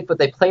simplistic, but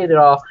they played it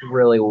off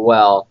really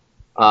well.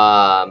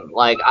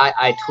 Like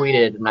I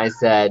tweeted and I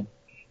said,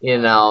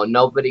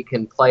 nobody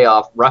can play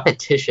off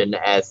repetition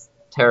as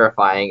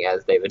terrifying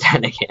as David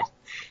Tennant can.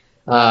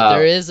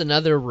 There is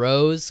another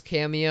Rose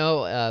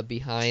cameo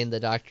behind the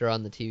Doctor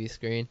on the TV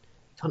screen.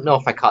 Don't know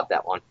if I caught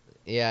that one.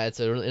 Yeah, it's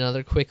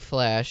another quick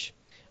flash.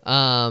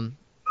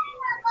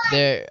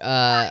 There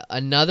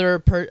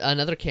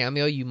another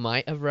cameo you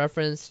might have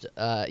referenced,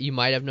 you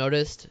might have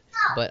noticed,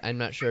 but I'm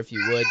not sure if you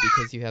would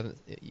because you haven't.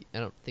 I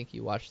don't think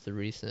you watched the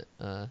recent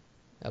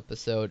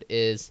episode.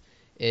 Is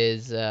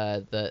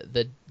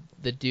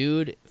the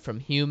dude from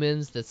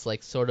Humans that's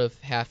like sort of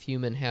half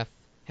human, half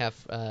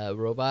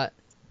robot?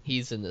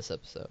 He's in this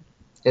episode.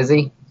 Is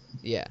he?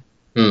 Yeah.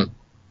 Don't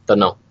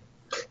know.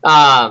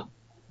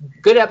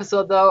 Good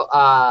episode though.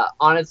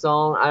 On its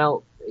own, I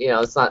don't.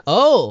 It's not.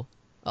 Oh.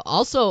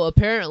 Also,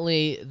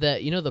 apparently,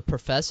 the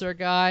professor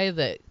guy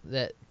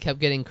that kept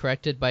getting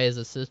corrected by his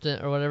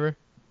assistant or whatever.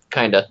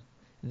 Kinda.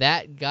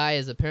 That guy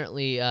is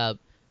apparently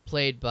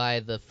played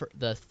by the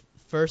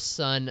first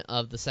son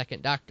of the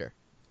second Doctor.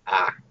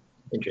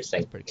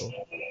 Interesting. That's pretty cool.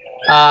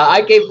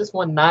 I gave this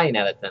one 9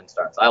 out of 10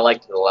 stars. I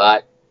liked it a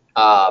lot.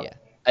 Yeah.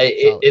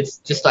 It's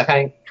just a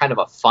kind of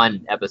a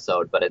fun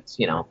episode, but it's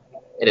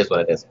it is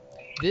what it is.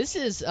 This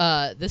is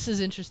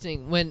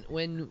interesting. When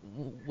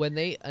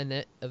they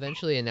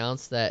eventually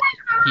announced that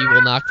he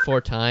will knock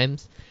 4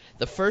 times,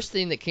 the first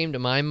thing that came to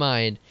my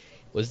mind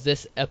was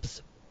this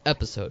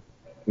episode.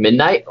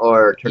 Midnight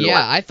or Turn Yeah,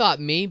 Away? I thought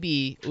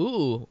maybe,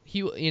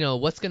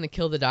 what's gonna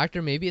kill the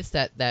Doctor? Maybe it's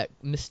that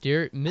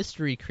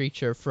mystery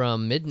creature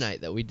from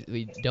Midnight that we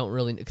don't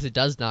really, because it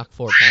does knock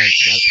 4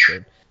 times in that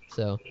episode.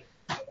 So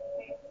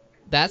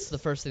that's the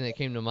first thing that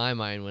came to my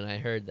mind when I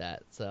heard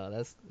that. So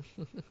that's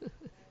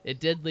it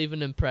did leave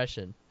an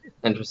impression.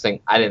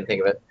 Interesting. I didn't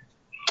think of it.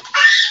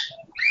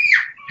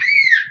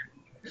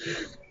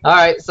 All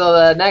right, so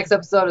the next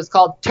episode is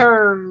called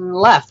Turn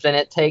Left, and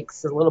it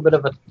takes a little bit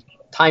of a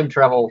time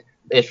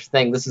travel-ish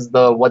thing. This is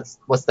the what's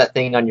that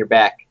thing on your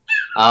back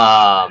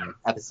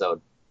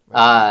episode.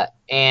 And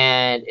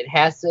it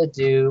has to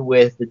do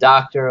with the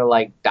Doctor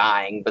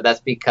dying, but that's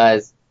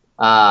because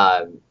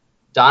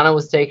Donna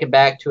was taken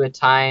back to a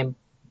time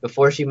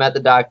before she met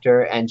the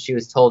Doctor, and she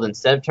was told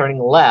instead of turning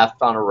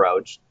left on a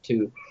road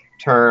to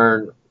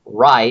turn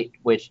right,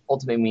 which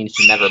ultimately means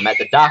she never met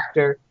the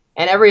Doctor,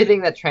 and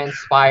everything that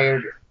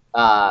transpired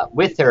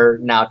with her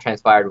now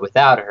transpired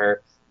without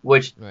her,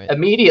 which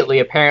immediately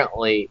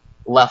apparently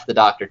left the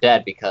Doctor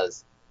dead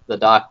because the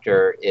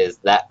Doctor is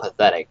that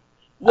pathetic.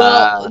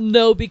 Well,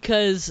 no,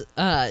 because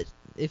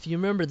if you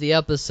remember the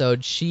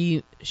episode,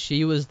 she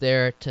was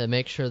there to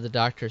make sure the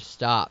Doctor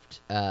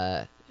stopped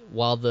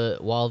while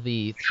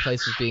the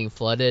place was being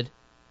flooded.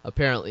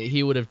 Apparently,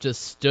 he would have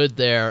just stood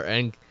there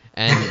and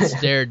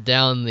stared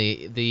down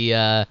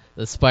the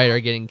spider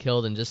getting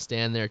killed and just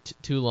stand there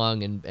too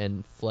long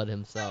and flood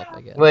himself, I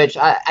guess. Which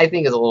I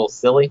think is a little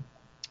silly,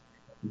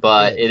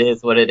 but it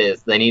is what it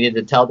is. They needed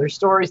to tell their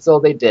story, so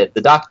they did. The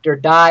Doctor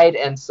died,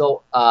 and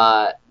so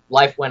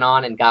life went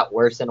on and got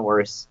worse and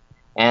worse,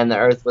 and the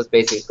Earth was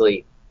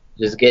basically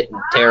just getting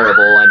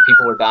terrible, and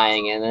people were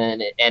dying, and then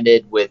it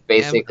ended with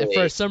basically... And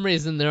for some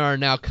reason, there are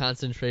now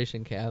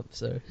concentration camps.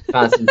 So.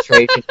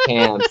 Concentration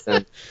camps,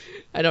 and...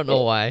 I don't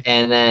know why.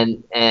 And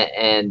then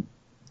and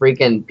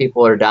freaking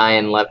people are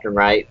dying left and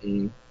right,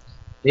 and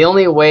the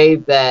only way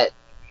that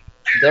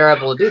they're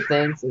able to do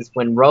things is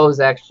when Rose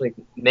actually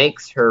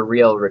makes her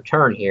real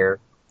return here,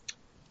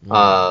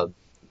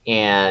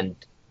 and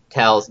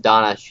tells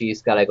Donna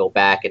she's got to go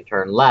back and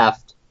turn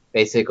left,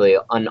 basically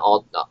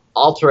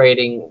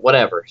altering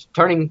whatever,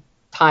 turning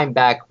time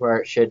back where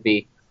it should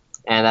be,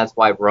 and that's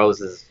why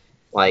Rose is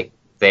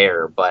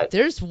there. But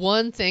there's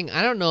one thing,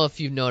 I don't know if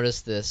you've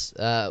noticed this.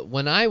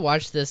 When I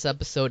watched this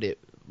episode,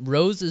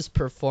 Rose's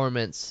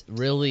performance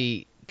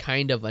really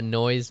kind of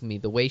annoys me.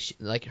 The way she,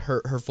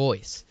 her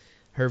voice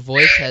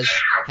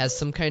has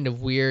some kind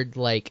of weird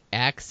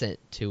accent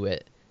to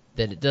it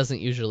that it doesn't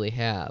usually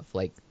have.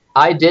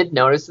 I did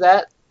notice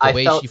that. The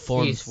way felt she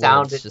forms she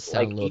sounded words just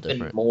sound a little even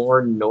different.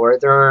 more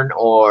northern,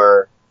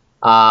 or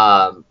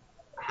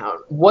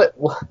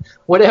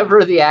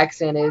whatever the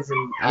accent is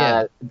in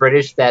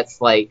British. That's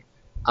the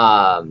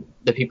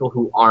people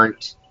who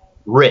aren't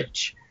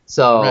rich.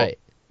 So right.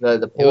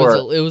 the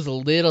poor. It was a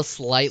little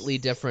slightly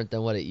different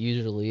than what it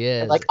usually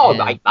is.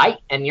 Right,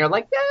 and you're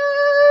like,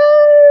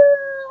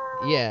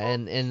 yeah,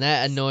 and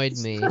that annoyed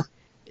me.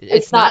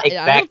 It's not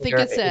exactly.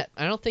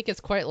 I don't think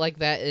it's quite like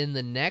that in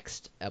the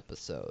next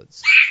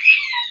episodes.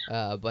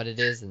 But it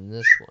is in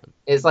this one.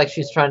 It's like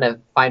she's trying to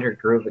find her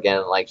groove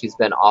again. She's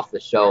been off the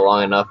show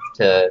long enough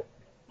to,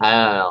 I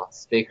don't know,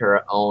 speak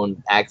her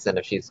own accent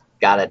if she's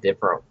got a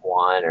different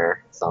one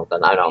or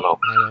something. I don't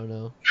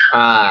know.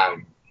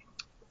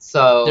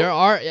 So there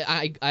are.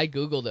 I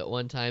googled it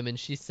one time, and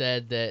she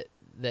said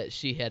that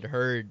she had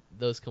heard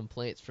those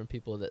complaints from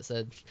people that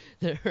said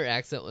that her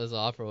accent was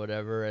off or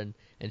whatever, and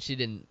she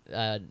didn't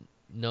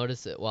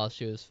notice it while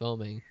she was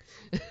filming.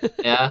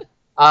 Yeah.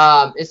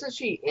 Isn't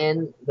she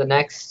in the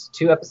next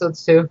 2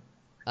 episodes too?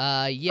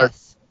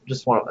 Yes. Or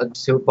just one, both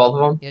of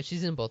them? Yeah,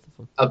 she's in both of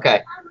them.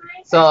 Okay.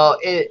 So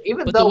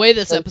the way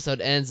this episode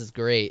ends is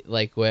great.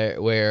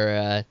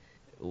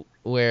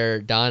 Where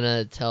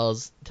Donna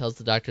tells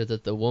the Doctor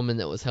that the woman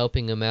that was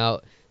helping him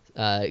out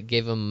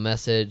gave him a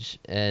message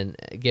and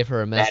gave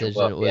her a message,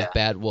 and it was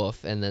Bad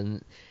Wolf, and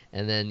then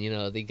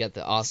they get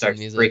the awesome starts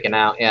music. freaking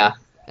out, yeah.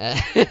 And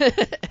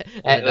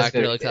the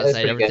Doctor looks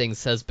outside, everything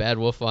says Bad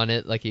Wolf on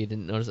it, like he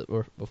didn't notice it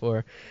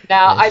before.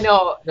 Now, I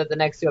know that the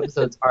next 2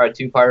 episodes are a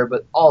 2-parter,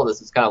 but all of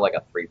this is kind of like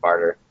a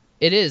 3-parter.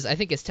 It is. I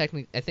think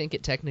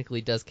it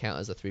technically does count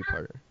as a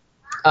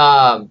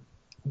 3-parter.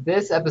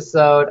 This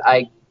episode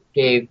I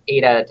gave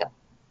 8 out of 10.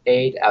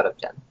 8 out of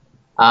 10.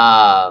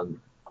 I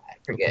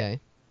forget. Okay.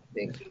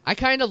 I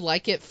kind of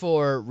like it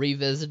for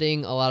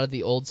revisiting a lot of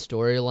the old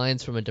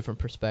storylines from a different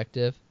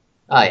perspective.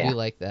 I do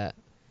like that.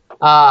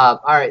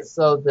 Alright,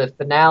 so the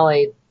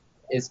finale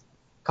is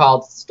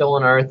called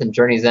Stolen Earth and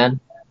Journey's End.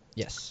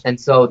 Yes.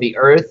 And so the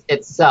Earth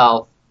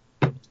itself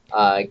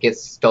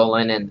gets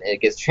stolen and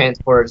it gets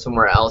transported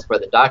somewhere else where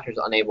the Doctor's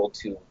unable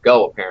to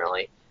go,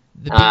 apparently.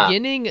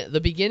 The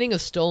beginning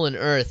of Stolen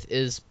Earth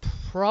is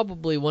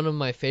probably one of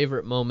my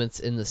favorite moments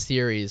in the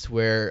series,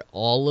 where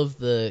all of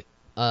the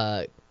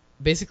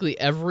basically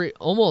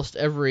almost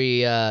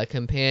every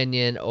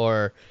companion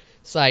or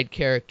side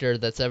character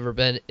that's ever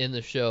been in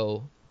the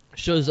show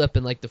shows up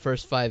in like the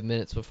first 5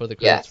 minutes before the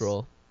credits Yes.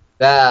 roll.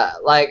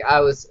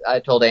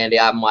 I told Andy,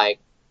 I'm like,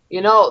 they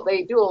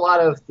do a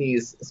lot of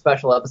these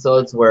special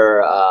episodes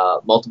where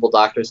multiple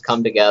doctors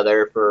come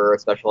together for a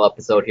special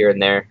episode here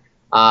and there.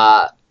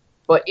 But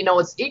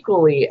it's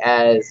equally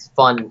as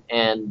fun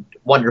and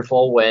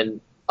wonderful when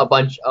a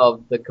bunch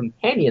of the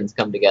companions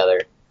come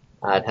together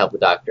to help the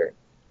Doctor.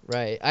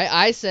 Right.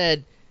 I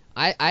said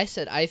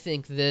I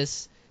think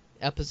this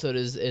episode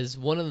is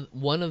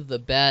one of the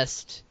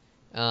best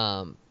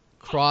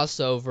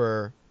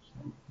crossover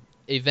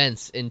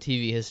events in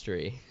TV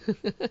history.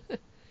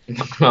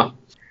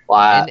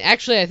 Wow. And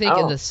actually, I think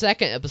in the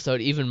second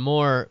episode, even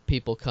more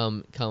people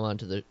come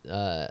onto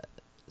the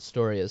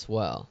story as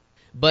well.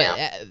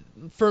 But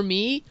for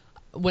me,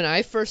 when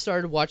I first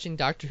started watching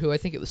Doctor Who, I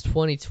think it was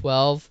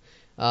 2012,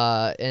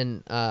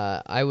 and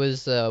I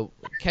was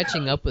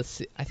catching up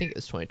with. I think it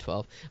was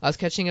 2012. I was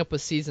catching up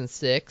with season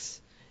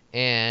 6.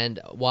 And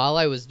while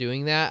I was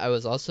doing that, I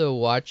was also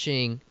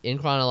watching, in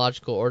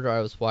chronological order,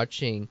 I was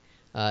watching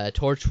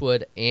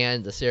Torchwood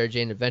and the Sarah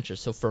Jane Adventures.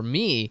 So for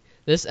me,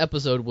 this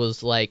episode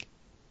was like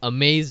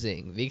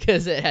amazing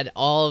because it had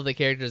all of the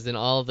characters in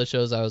all of the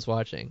shows I was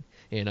watching,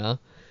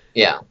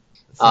 Yeah.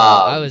 So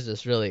I was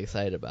just really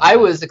excited about it. I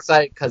was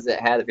excited because it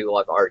had the people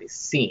I've already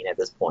seen at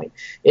this point.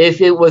 If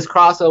it was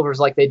crossovers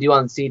like they do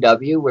on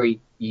CW, where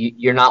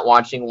you're not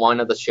watching one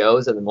of the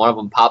shows and then one of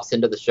them pops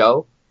into the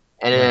show,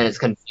 and then it's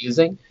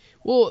confusing.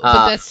 Well,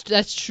 but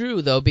that's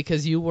true though,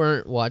 because you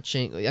weren't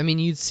watching. I mean,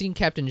 you'd seen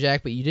Captain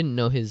Jack, but you didn't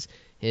know his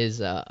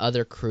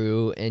other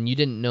crew, and you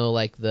didn't know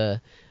you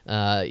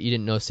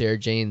didn't know Sarah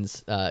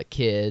Jane's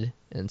kid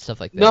and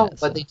stuff like that. No,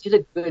 but they did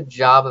a good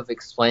job of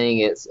explaining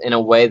it in a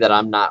way that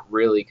I'm not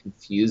really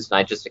confused, and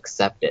I just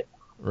accept it.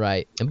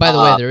 Right. And by the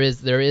way,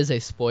 there is a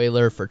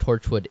spoiler for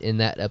Torchwood in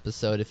that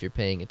episode if you're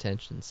paying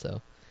attention.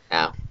 So.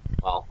 Yeah.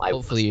 Well,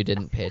 hopefully you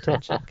didn't pay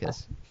attention,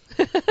 because.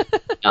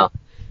 No.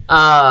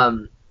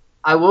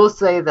 I will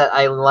say that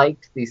I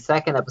liked the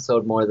second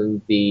episode more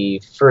than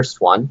the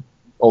first one,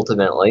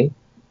 ultimately.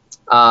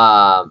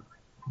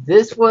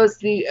 This was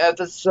the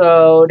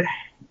episode...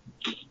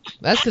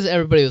 That's because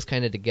everybody was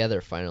kind of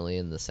together finally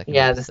in the second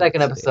episode. Yeah, the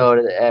second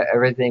episode,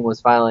 everything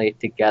was finally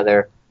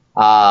together,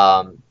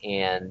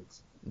 and...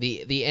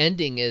 The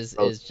ending is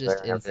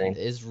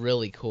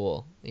really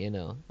cool,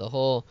 The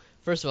whole...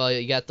 First of all,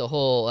 you got the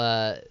whole...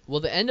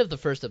 the end of the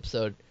first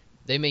episode,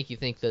 they make you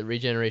think that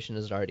regeneration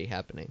is already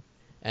happening.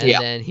 And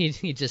then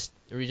he just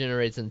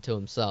regenerates into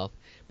himself.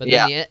 But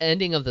then the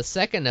ending of the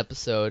second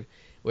episode,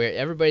 where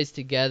everybody's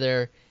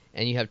together,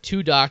 and you have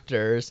 2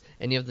 doctors,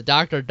 and you have the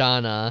Dr.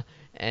 Donna,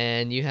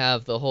 and you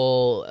have the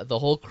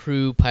whole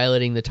crew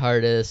piloting the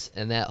TARDIS,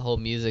 and that whole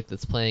music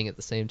that's playing at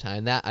the same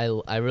time. That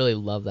I really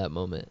love that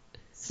moment.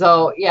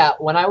 So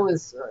when I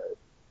was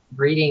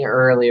reading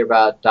earlier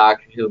about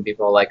Doctor Who, and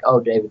people were like, "Oh,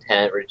 David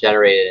Tennant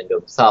regenerated into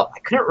himself," I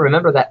couldn't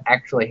remember that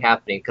actually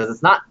happening because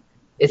it's not.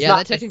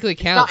 That technically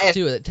counts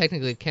too. It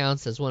technically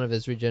counts as one of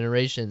his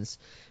regenerations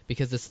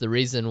because it's the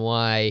reason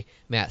why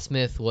Matt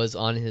Smith was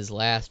on his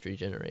last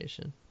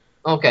regeneration.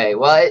 Okay,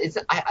 well,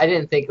 I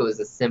didn't think it was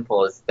as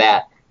simple as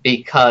that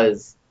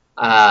because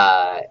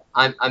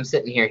I'm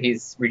sitting here,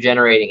 he's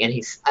regenerating,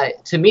 and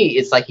to me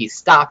it's like he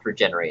stopped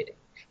regenerating.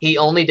 He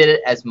only did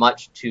it as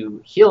much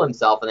to heal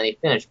himself, and then he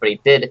finished. But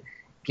he did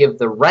give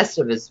the rest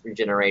of his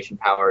regeneration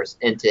powers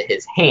into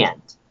his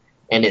hand,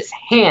 and his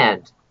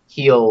hand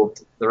healed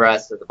the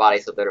rest of the body,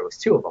 so there was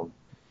 2 of them,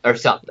 or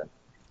something.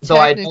 So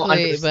I don't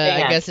understand.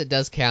 But I guess it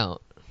does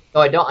count. So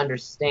I don't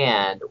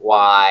understand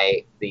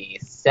why the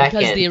second...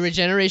 Because the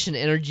regeneration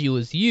energy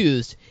was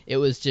used, it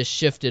was just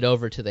shifted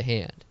over to the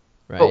hand,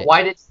 right? But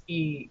why did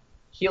he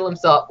heal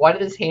himself? Why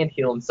did his hand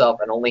heal himself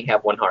and only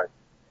have 1 heart?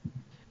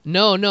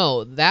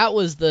 No, that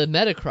was the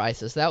meta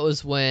crisis. That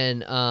was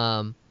when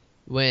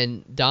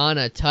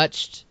Donna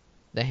touched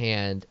the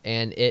hand,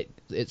 and it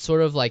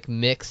sort of like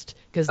mixed,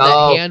 because the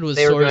hand was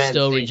sort of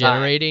still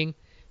regenerating.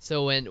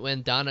 So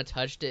when Donna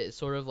touched it, it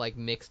sort of like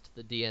mixed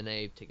the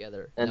DNA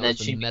together. And then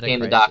she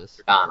became the Dr.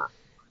 Donna.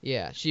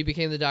 Yeah, she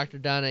became the Dr.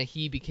 Donna.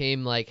 He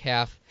became like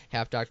half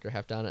Doctor,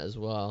 half Donna as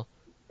well.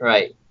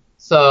 Right.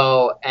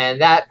 So,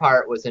 and that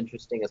part was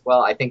interesting as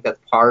well. I think that's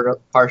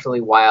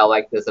partially why I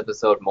like this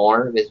episode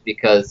more, is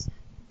because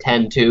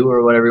 10-2,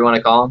 or whatever you want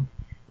to call him,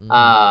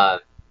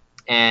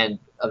 and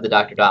of the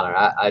Dr.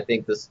 Donna. I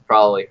think this is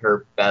probably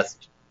her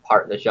best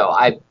part of the show.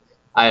 I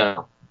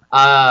don't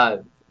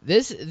know.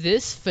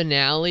 This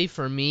finale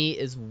for me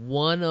is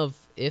one of,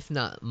 if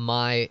not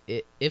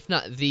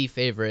the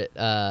favorite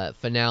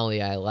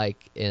finale I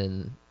like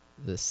in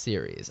the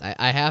series.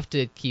 I have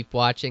to keep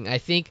watching. I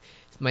think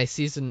my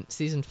season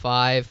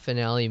 5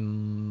 finale,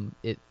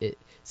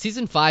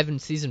 season 5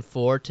 and season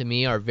 4 to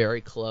me are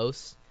very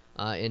close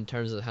in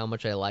terms of how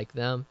much I like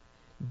them,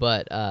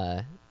 but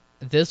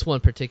this one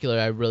particular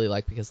I really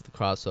like because of the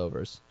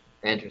crossovers.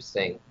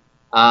 Interesting.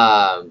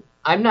 I'm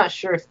not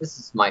sure if this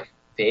is my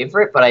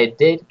favorite, but I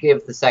did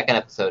give the second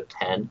episode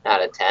 10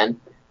 out of 10.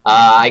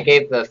 I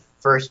gave the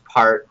first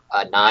part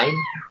a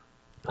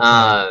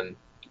 9,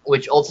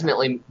 which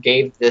ultimately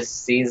gave this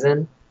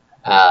season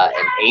an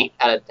 8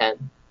 out of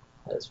 10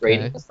 as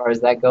rating as far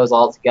as that goes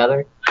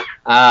altogether.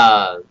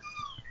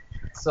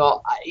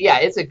 So, yeah,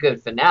 it's a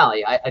good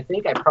finale. I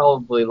think I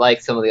probably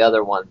like some of the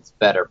other ones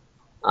better,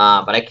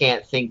 but I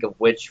can't think of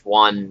which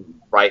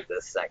one right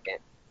this second.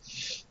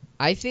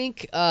 I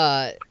think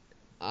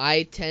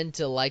I tend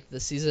to like the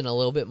season a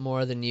little bit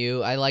more than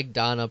you. I like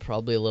Donna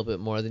probably a little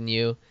bit more than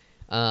you.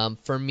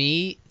 For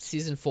me,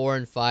 season 4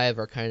 and 5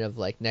 are kind of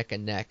like neck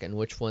and neck, and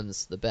which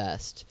one's the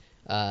best.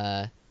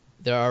 There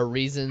are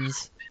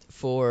reasons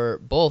for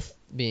both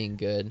being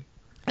good.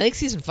 I think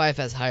season 5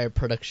 has higher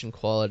production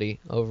quality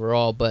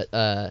overall, but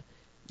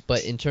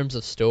in terms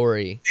of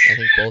story, I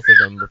think both of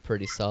them were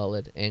pretty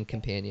solid, and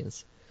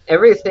companions.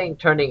 Everything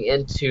turning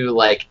into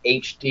like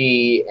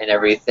HD and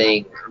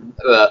everything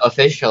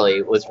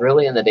officially was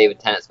really in the David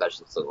Tennant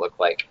specials. It looked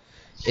like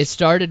it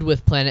started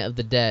with Planet of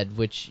the Dead,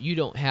 which you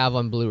don't have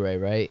on Blu-ray,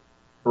 right?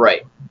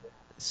 Right.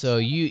 So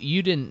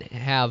you didn't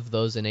have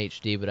those in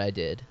HD, but I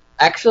did.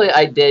 Actually,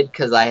 I did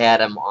because I had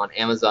them on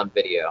Amazon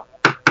Video.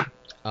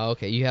 Oh,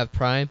 okay. You have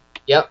Prime?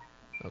 Yep.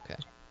 Okay.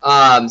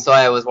 So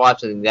I was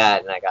watching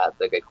that and I got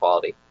the good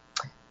quality.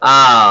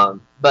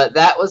 But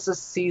that was the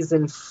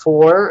season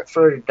 4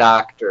 for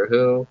Doctor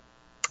Who.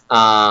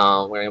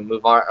 We're going to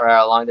move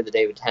right along to the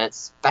David Tennant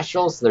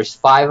specials. There's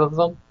 5 of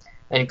them,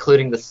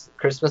 including the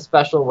Christmas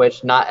special,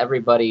 which not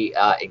everybody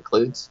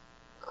includes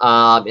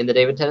in the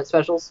David Tennant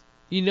specials.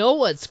 You know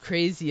what's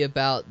crazy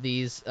about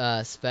these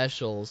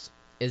specials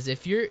is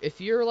if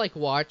you're like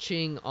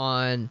watching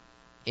on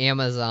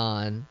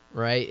Amazon,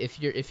 right? If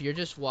you're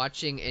just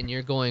watching and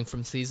you're going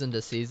from season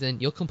to season,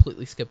 you'll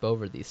completely skip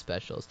over these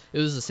specials. It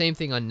was the same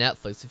thing on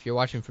Netflix. If you're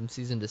watching from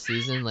season to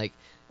season, like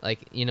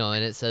you know,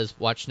 and it says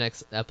watch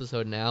next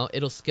episode now,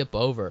 it'll skip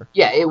over.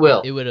 Yeah, it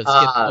will. It would have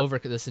skipped over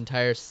this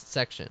entire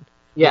section.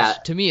 Yeah,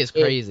 which to me is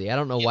crazy. I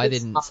don't know why they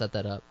didn't set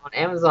that up. On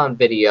Amazon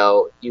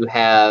Video, you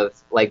have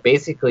like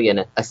basically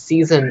a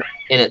season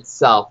in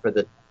itself for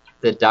the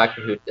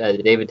Doctor Who,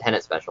 the David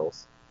Tennant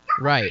specials.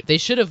 Right. They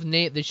should have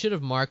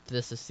marked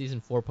this as season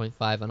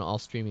 4.5 on all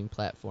streaming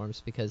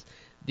platforms, because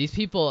these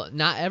people,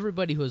 not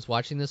everybody who is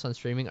watching this on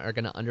streaming are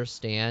going to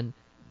understand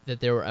that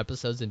there were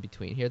episodes in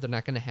between here. They're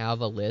not going to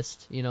have a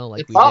list, you know,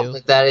 like we do. The problem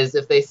with that is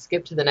if they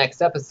skip to the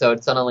next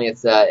episode, suddenly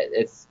it's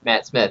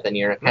Matt Smith, and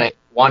you're kind of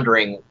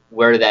wondering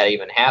where did that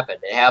even happen.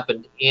 It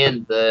happened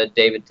in the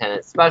David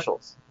Tennant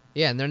specials.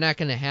 Yeah, and they're not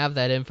going to have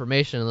that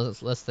information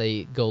unless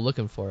they go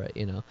looking for it,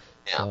 you know.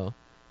 Yeah. So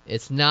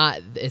it's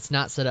not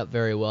set up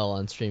very well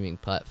on streaming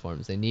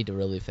platforms. They need to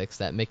really fix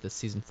that. Make this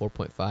season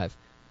 4.5.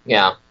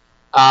 Yeah.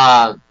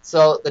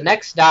 So the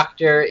next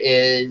Doctor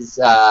is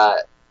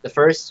the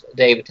first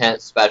David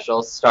Tennant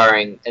special,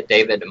 starring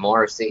David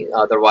Morrissey,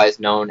 otherwise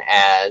known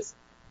as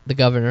the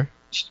Governor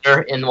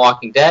in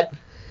Walking Dead.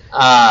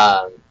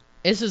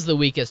 This is the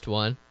weakest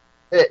one.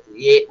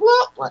 Yeah,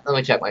 well, let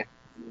me check my.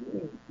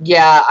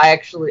 Yeah, I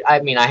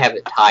have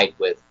it tied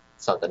with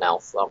something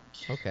else. So.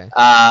 Okay.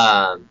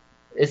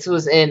 This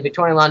was in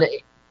Victorian London.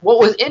 What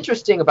was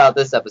interesting about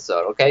this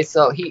episode, okay,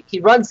 so he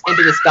runs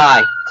into this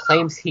guy,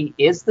 claims he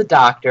is the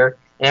Doctor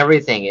and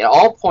everything. It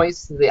all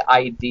points to the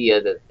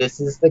idea that this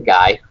is the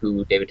guy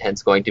who David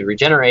Tennant's going to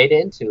regenerate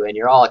into, and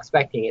you're all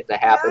expecting it to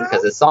happen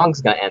because his song's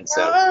going to end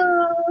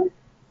soon.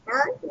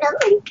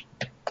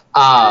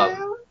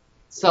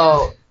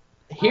 So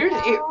here's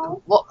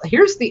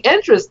the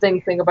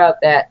interesting thing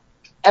about that.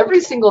 Every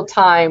single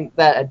time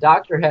that a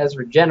Doctor has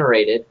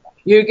regenerated,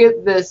 you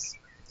get this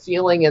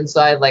feeling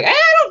inside like, I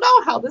don't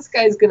know how this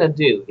guy's gonna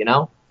do, you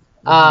know.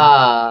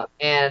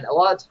 And a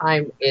lot of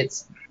time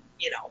it's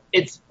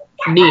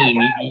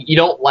mean. You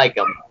don't like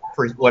him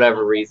for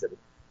whatever reason.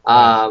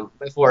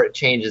 Before it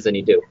changes and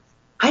you do.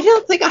 I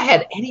don't think I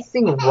had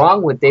anything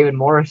wrong with David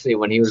Morrissey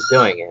when he was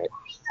doing it.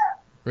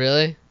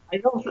 Really?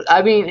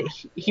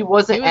 He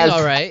wasn't as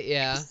all right,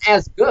 yeah,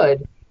 as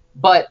good.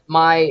 But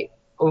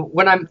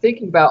when I'm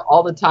thinking about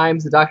all the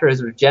times the Doctor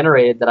has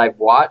regenerated that I've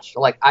watched,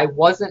 like I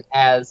wasn't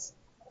as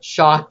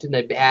shocked in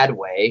a bad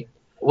way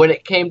when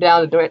it came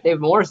down to David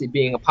Morrissey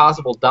being a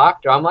possible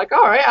Doctor. I'm like,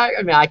 all right,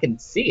 I can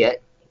see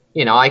it.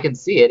 You know, I can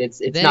see it. It's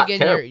then not again,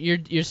 terrible.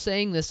 You're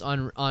saying this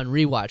on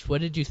rewatch.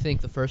 What did you think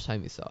the first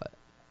time you saw it?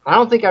 I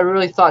don't think I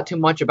really thought too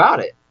much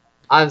about it.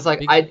 I was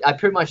like, I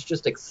pretty much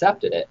just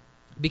accepted it.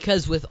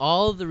 Because with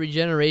all of the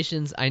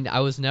regenerations,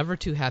 I was never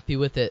too happy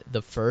with it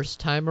the first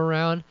time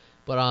around,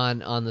 but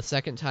on the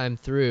second time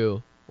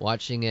through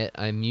watching it,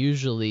 I'm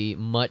usually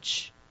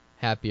much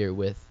happier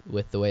with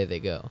the way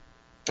they go.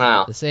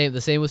 Wow. The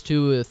same was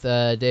true with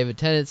David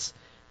Tennant's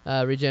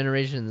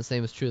regeneration, and the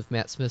same was true with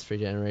Matt Smith's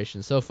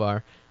regeneration so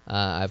far.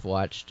 I've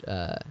rewatched.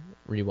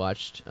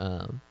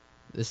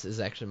 This is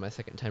actually my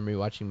second time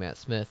rewatching Matt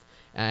Smith.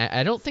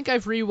 I don't think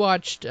I've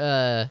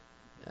rewatched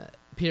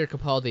Peter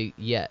Capaldi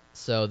yet,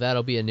 so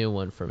that'll be a new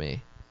one for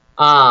me.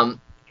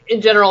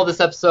 In general, this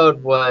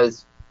episode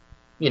was,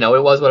 it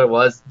was what it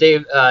was.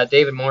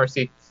 David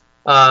Morrissey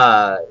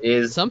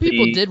Is Some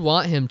people did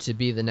want him to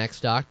be the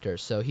next Doctor,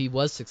 so he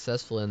was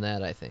successful in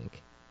that, I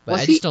think. But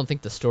I just don't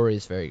think the story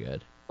is very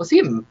good. Was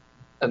he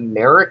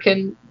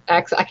American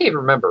accent? I can't even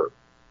remember.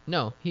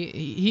 No,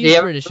 he's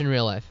British in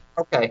real life.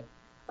 Okay.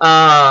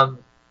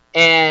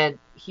 And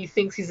he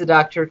thinks he's a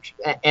doctor,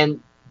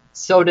 and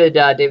so did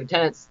David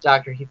Tennant's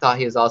doctor. He thought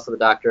he was also the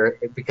doctor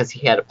because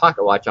he had a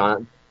pocket watch on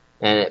him,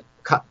 and it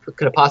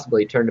could have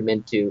possibly turned him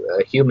into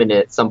a human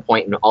at some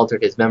point and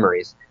altered his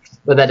memories.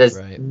 But that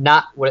is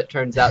not what it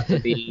turns out to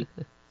be.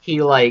 He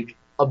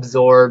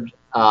absorbed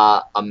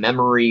a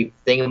memory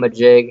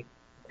thingamajig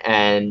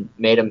and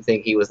made him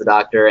think he was the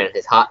doctor, and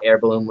his hot air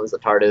balloon was the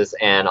TARDIS,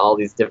 and all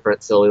these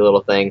different silly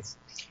little things.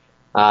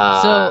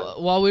 So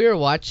while we were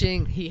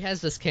watching, he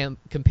has this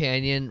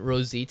companion,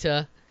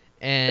 Rosita,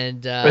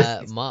 and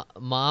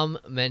Mom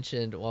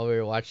mentioned while we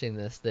were watching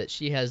this that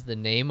she has the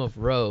name of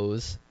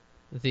Rose,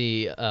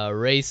 the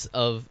race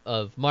of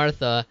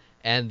Martha,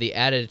 and the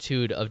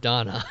attitude of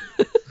Donna.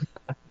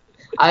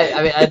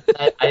 I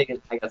guess I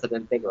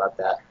didn't think about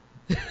that.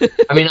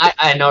 I mean,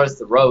 I noticed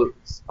the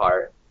Rose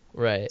part.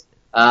 Right.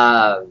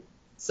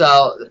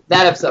 So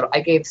that episode,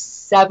 I gave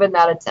 7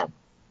 out of 10.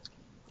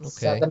 Okay.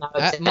 7 out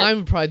of 10. Mine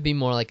would probably be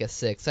more like a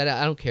 6.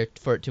 I don't care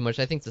for it too much.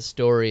 I think the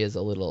story is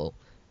a little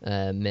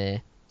meh.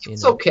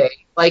 It's okay.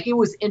 It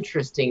was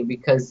interesting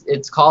because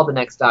it's called The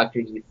Next Doctor.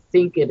 You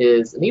think it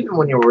is, and even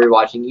when you're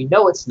rewatching, you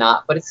know it's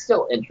not, but it's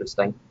still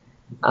interesting.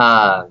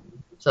 So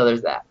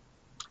there's that.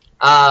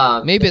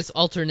 Maybe it's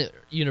alternate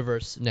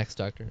universe Next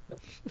Doctor.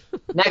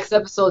 Next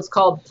episode is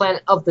called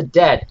Planet of the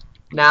Dead.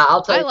 Now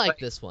I'll tell you. I like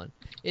this one.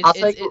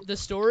 The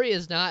story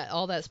is not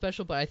all that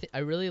special, but I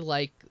really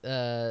like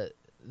the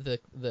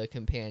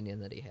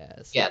companion that he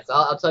has. Yes,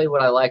 I'll tell you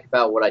what I like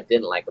about what I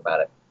didn't like about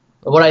it.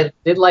 What I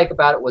did like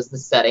about it was the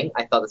setting.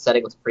 I thought the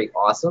setting was pretty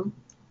awesome.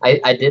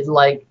 I did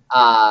like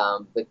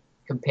the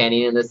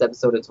companion in this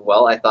episode as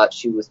well. I thought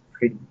she was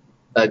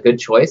a good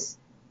choice.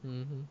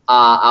 Mm-hmm.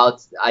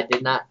 I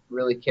did not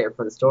really care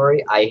for the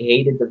story. I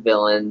hated the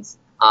villains.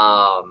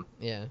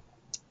 Yeah.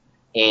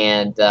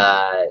 And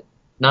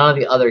none of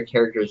the other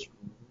characters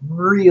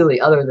really,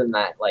 other than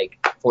that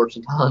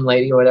fortune telling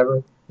lady or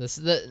whatever.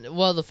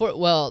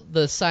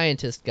 The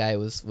scientist guy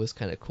was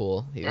kind of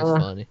cool. He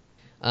was funny.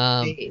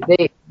 The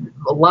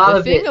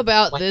thing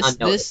about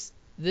this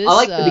I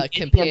like the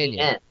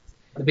companion.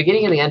 The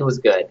beginning and the end was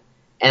good,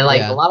 and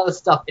a lot of the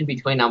stuff in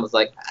between, I was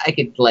I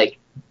could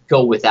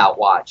go without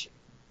watching.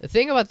 The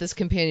thing about this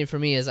companion for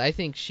me is I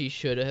think she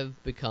should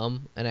have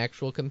become an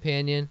actual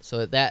companion.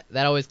 So that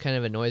always kind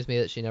of annoys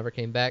me that she never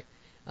came back,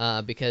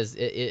 because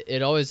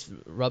it always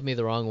rubbed me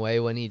the wrong way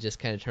when he just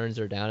kind of turns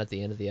her down at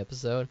the end of the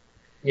episode.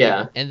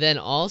 Yeah. And then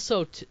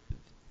also,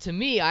 to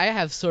me, I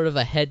have sort of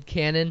a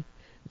headcanon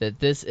that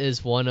this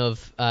is one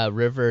of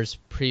River's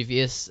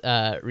previous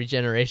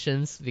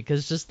regenerations,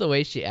 because just the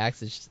way she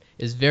acts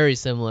is very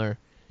similar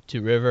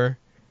to River.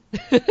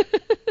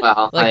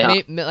 Well,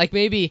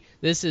 maybe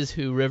this is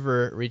who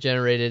River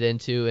regenerated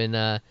into in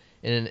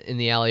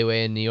the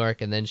alleyway in New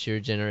York, and then she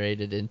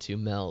regenerated into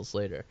Mel's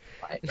later.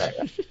 Right.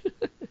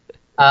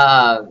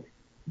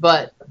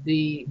 But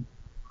the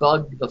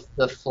bug,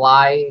 the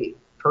fly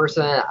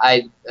person,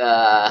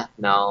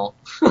 no.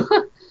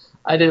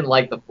 I didn't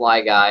like the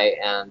fly guy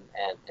and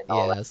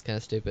all that. Yeah, that's kind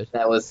of stupid.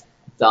 That was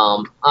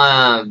dumb.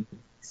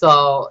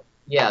 So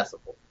yes,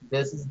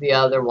 this is the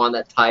other one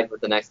that tied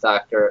with the Next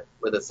Doctor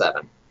with a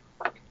 7.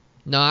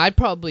 No, I'd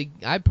probably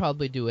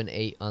do an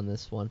 8 on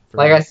this one.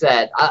 I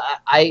said,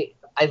 I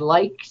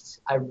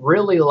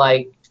really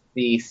liked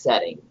the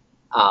setting,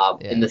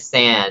 in the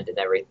sand and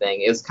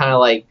everything. It was kind of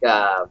like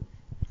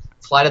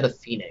Flight of the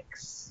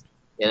Phoenix,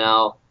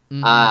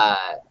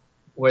 Mm-hmm.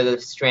 Where they're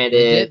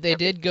stranded. They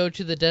did go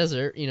to the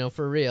desert,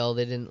 for real.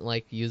 They didn't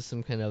use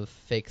some kind of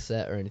fake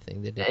set or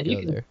anything. They did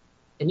go there.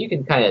 And you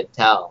can kind of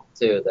tell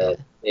too that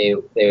they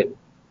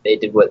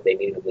did what they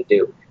needed to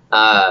do.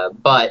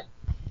 But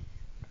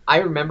I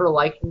remember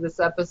liking this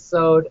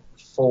episode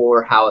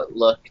for how it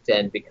looked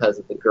and because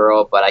of the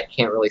girl, but I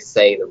can't really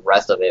say the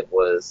rest of it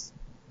was,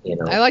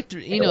 I liked,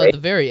 the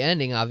very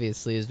ending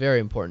obviously is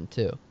very important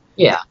too.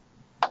 Yeah.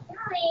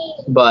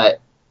 But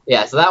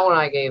yeah, so that one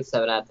I gave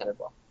 7 out of 10 as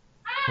well.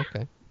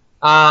 Okay.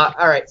 All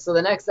right, so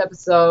the next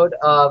episode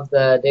of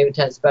the David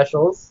Tennant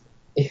specials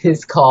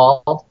is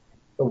called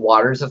The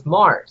Waters of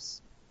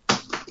Mars.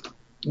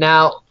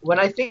 Now, when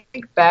I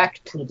think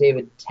back to the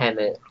David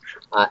Tennant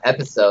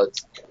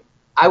episodes,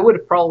 I would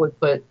have probably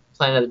put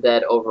Planet of the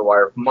Dead over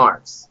Water of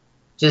Mars,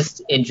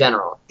 just in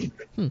general.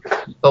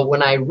 But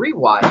when I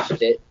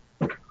rewatched it,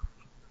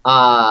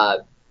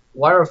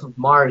 Water of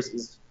Mars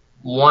is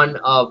one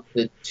of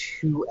the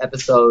 2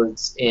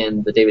 episodes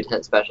in the David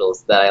Tennant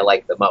specials that I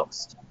like the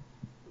most.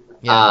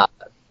 Yeah.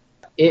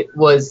 It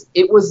was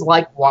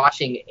like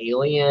watching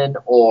Alien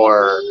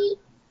or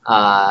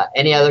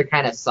any other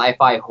kind of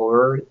sci-fi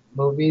horror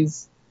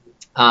movies.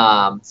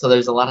 So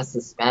there's a lot of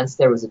suspense.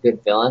 There was a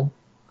good villain.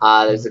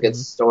 There's a good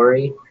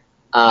story.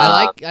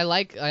 I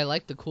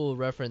like the cool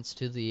reference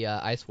to the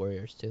Ice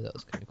Warriors too. That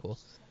was kind of cool.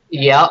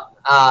 Yep.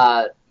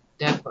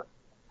 Definitely.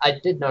 I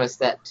did notice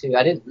that too.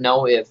 I didn't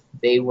know if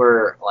they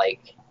were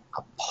like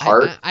a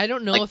part. I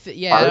don't know like,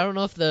 I don't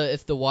know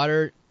if the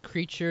water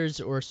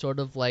creatures were sort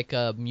of like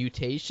a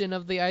mutation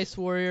of the Ice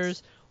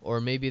Warriors,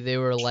 or maybe they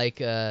were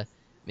like a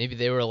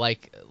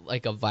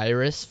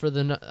virus for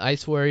the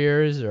Ice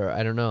Warriors, or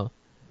I don't know.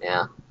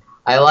 Yeah,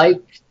 I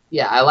liked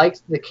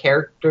the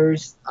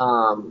characters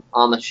on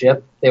the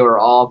ship. They were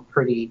all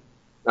pretty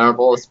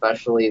memorable,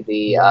 especially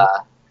the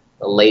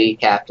lady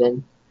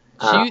captain.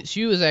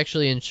 She was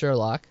actually in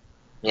Sherlock.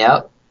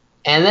 Yep.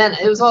 And then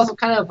it was also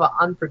kind of an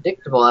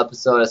unpredictable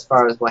episode as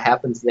far as what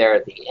happens there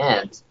at the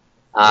end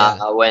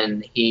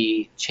when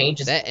he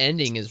changes. That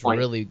ending is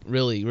really,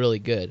 really, really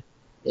good.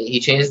 He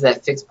changes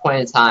that fixed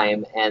point in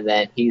time, and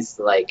then he's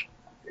like,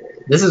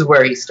 this is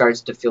where he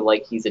starts to feel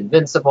like he's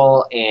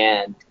invincible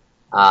and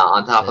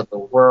on top of the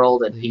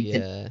world, and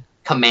he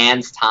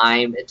commands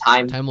time.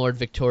 Time Lord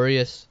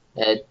Victorious.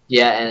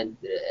 And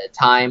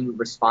time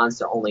responds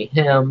to only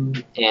him,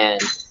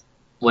 and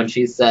when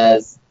she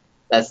says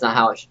that's not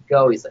how it should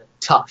go, he's like,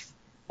 tough.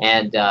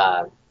 And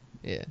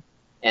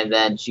and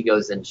then she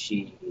goes and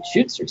she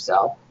shoots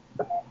herself.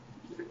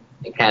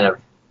 It kind of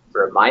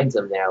reminds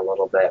him there a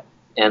little bit.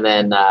 And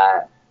then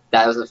that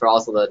was for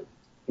also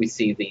we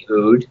see the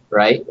Ood,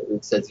 right? The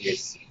Ood says your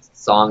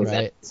song is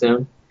ending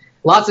soon.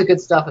 Lots of good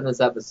stuff in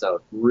this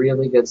episode.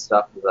 Really good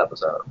stuff in this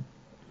episode.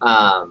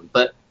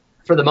 But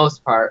for the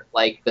most part,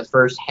 like the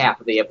first half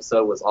of the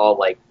episode was all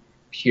like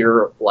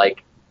pure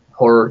like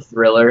horror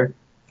thriller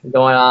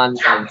going on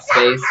in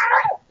space,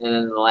 and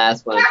then the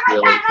last one is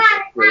really,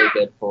 really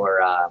good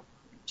for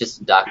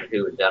just Doctor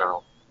Who in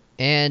general.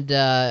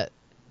 And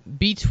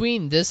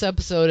between this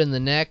episode and the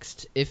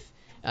next, if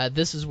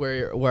this is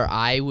where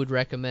I would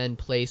recommend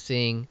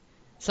placing.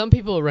 Some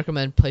people would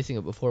recommend placing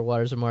it before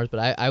Waters of Mars, but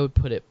I would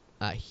put it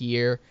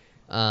here.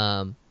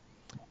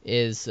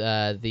 Is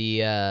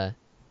the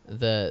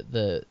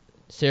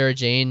Sarah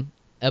Jane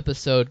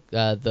episode,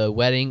 the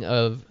wedding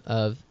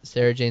of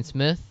Sarah Jane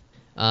Smith.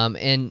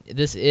 And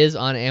this is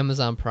on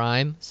Amazon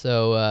Prime,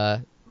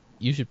 so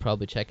you should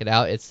probably check it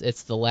out.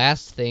 It's the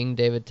last thing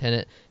David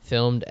Tennant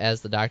filmed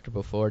as the Doctor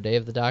before Day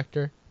of the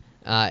Doctor,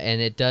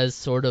 and it does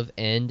sort of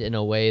end in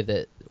a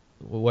way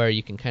where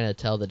you can kind of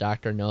tell the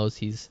Doctor knows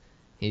he's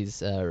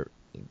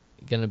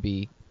gonna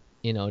be,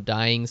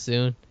 dying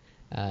soon.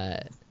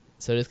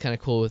 So it is kind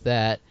of cool with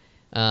that.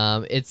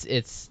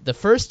 It's the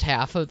first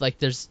half of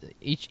there's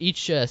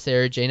each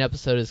Sarah Jane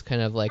episode is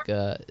kind of like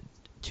a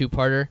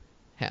two-parter.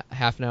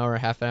 Half an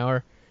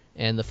hour,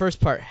 and the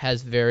first part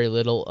has very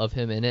little of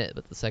him in it,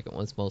 but the second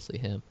one's mostly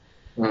him.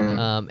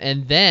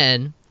 And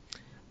then,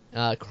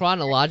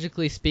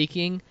 chronologically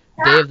speaking,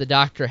 Day of the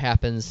Doctor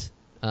happens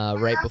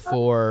right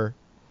before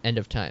End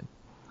of Time.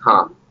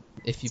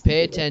 If you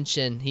pay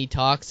attention, he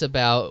talks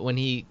about when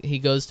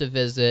he goes to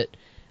visit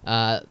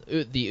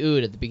the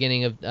Ood at the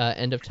beginning of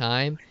End of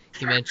Time.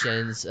 He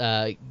mentions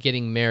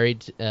getting married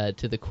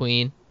to the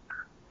Queen.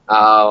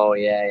 Oh,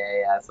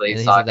 yeah. So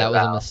he's talking that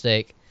was a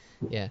mistake.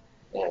 Yeah,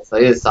 so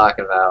he was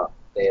talking about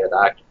Day of the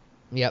Doctor.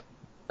 Yep.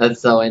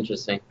 That's so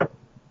interesting.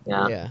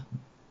 Yeah.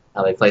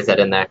 How they place that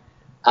in there.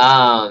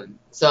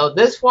 So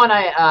this one,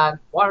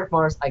 Water of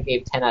Mars, I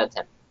gave 10 out of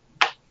 10.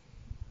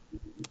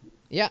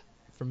 Yeah,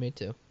 for me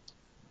too.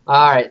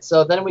 Alright,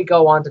 so then we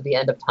go on to the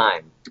End of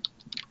Time,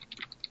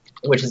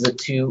 which is a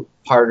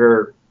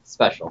two-parter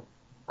special.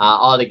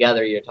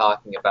 Altogether, you're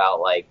talking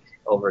about,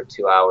 over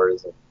 2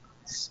 hours of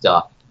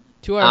stuff.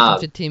 2 hours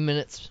and 15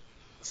 minutes.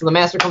 So the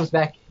Master comes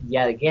back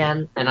yet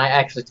again, and I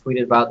actually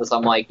tweeted about this.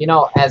 I'm like,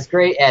 as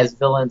great as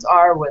villains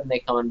are when they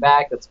come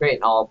back, that's great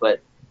and all, but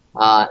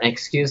an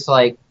excuse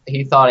like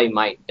he thought he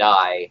might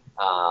die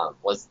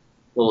was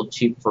a little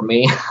cheap for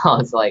me. I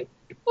was like,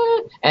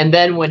 And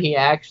then when he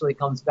actually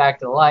comes back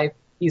to life,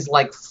 he's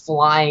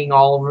flying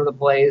all over the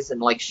place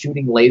and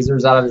shooting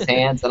lasers out of his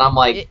hands, and I'm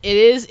like,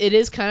 it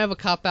is kind of a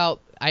cop out.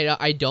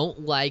 I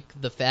don't like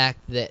the fact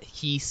that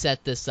he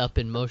set this up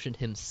in motion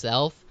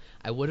himself.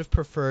 I would have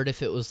preferred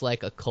if it was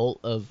like a cult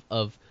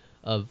of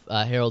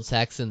Harold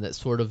Saxon that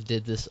sort of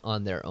did this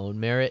on their own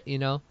merit,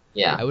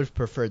 Yeah. I would have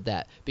preferred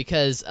that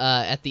because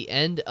at the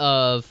end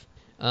of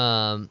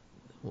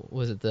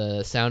was it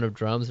the Sound of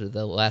Drums or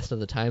the Last of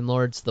the Time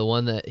Lords, the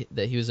one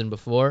that he was in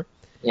before?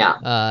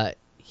 Yeah.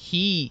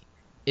 He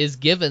is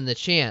given the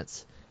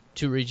chance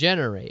to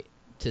regenerate,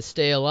 to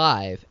stay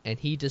alive, and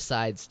he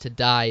decides to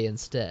die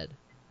instead.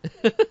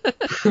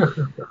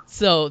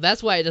 So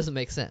that's why it doesn't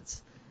make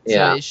sense.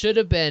 Yeah. So it should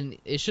have been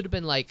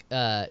like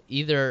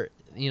either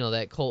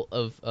that cult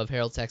of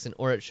Harold Saxon,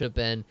 or it should have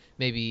been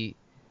maybe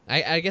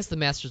I guess the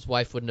Master's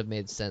wife wouldn't have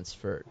made sense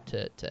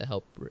to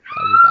help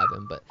revive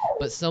him,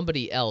 but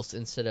somebody else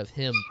instead of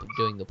him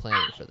doing the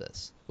planning for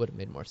this would have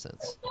made more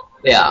sense.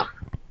 Yeah.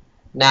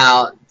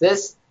 Now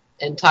this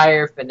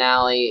entire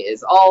finale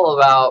is all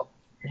about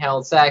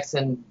Harold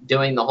Saxon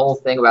doing the whole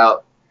thing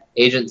about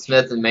Agent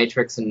Smith and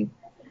Matrix and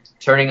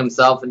turning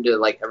himself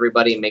into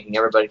everybody, making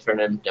everybody turn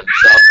into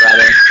himself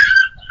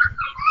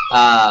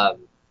rather.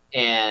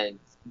 And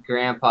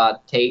Grandpa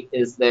Tate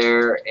is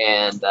there,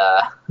 and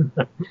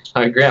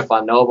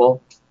Grandpa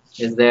Noble,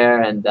 is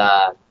there, and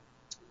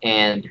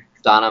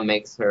Donna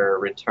makes her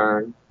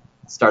return,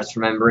 starts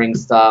remembering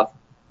stuff.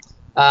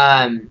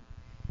 But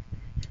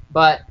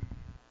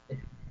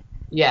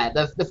yeah,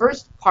 the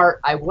first part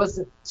I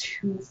wasn't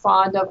too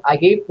fond of. I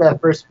gave the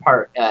first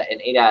part an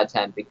 8 out of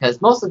 10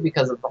 mostly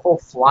because of the whole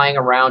flying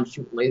around,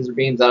 shooting laser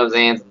beams out of his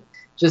hands. And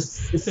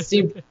just it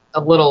seemed a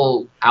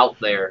little out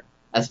there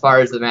as far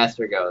as the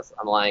master goes.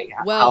 I'm like,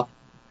 well,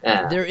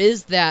 there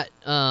is that.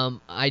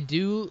 I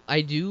do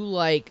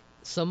like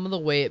some of the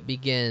way it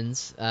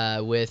begins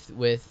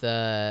with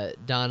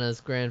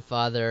Donna's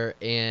grandfather,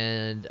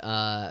 and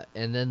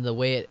then the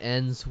way it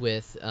ends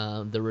with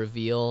the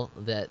reveal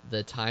that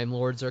the Time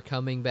Lords are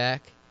coming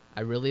back.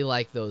 I really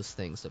like those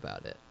things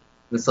about it.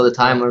 And so the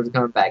Time Lords are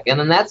coming back, and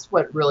then that's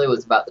what really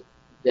was about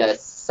the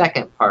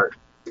second part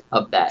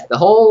of that. The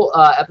whole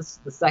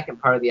episode, the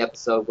second part of the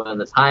episode, when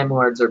the Time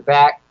Lords are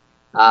back,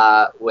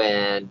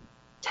 when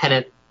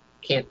Tennant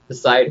can't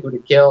decide who to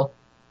kill,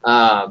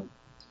 and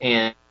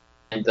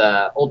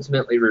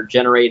ultimately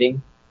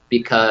regenerating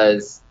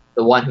because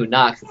the one who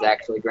knocks is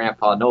actually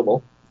Grandpa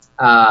Noble.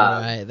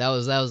 Right, that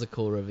was a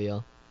cool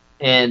reveal.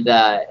 And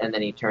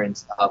then he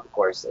turns, of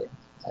course,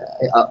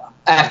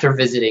 after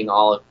visiting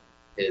all of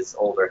his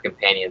older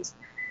companions,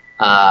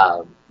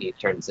 he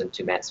turns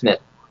into Matt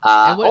Smith.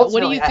 And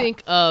what do you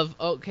think of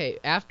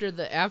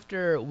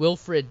after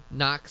Wilfred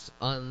knocks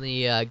on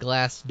the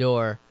glass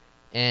door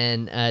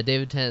and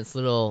David Tennant's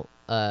little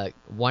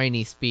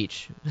whiny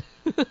speech?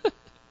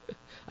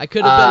 I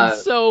could have been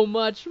so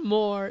much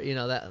more,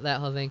 that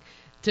whole thing.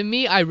 To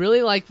me, I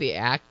really like the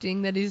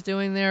acting that he's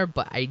doing there,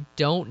 but I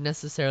don't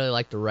necessarily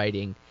like the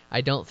writing.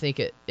 I don't think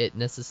it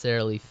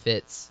necessarily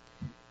fits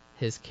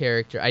his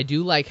character. I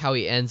do like how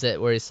he ends it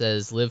where he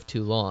says, "Live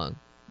too long,"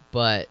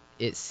 but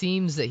it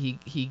seems that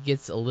he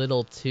gets a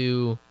little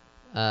too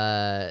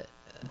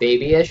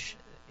babyish.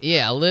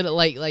 Yeah, a little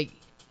like.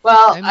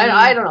 Well,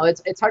 I don't know.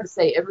 It's hard to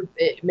say.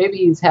 Maybe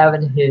he's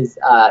having his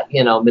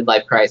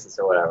midlife crisis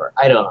or whatever.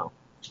 I don't know.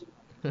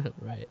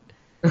 Right.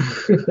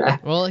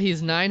 Well,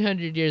 he's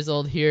 900 years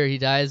old here. He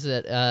dies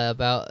at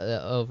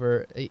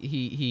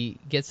he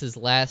gets his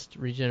last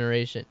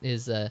regeneration.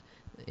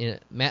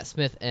 Matt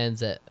Smith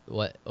ends at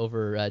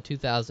over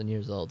 2,000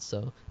 years old.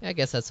 So I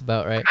guess that's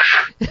about right.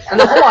 And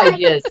the whole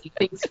idea is he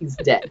thinks he's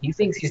dead. He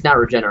thinks he's not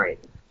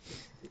regenerating.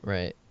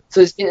 Right.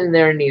 So he's getting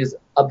there and he's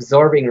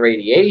absorbing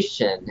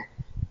radiation,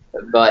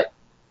 but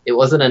it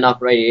wasn't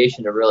enough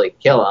radiation to really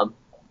kill him.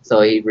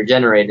 So he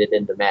regenerated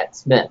into Matt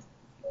Smith.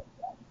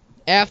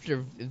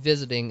 After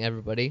visiting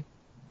everybody.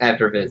 And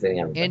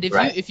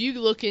if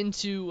you look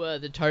into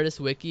the TARDIS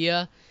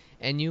Wikia,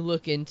 and you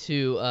look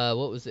into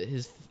what was it,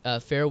 his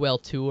farewell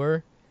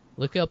tour,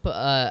 look up.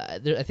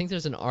 I think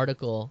there's an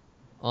article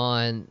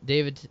on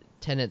David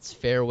Tennant's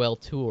farewell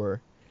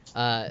tour.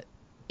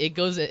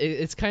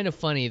 It's kind of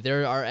funny.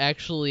 There are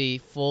actually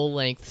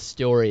full-length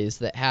stories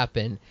that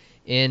happen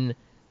in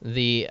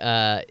the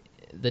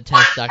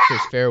 10th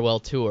Doctor's farewell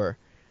tour.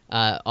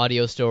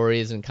 Audio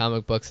stories and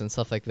comic books and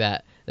stuff like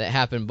that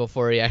happen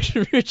before he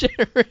actually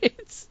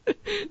regenerates.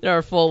 There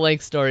are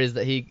full-length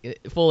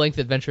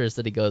adventures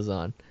that he goes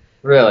on.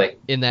 Really?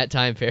 In that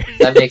time period.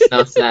 That makes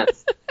no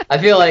sense. I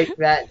feel like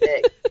that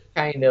it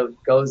kind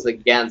of goes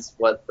against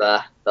what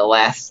the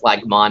last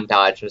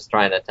montage was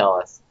trying to tell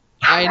us.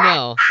 I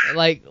know.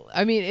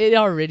 It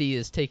already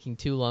is taking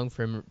too long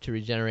for him to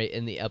regenerate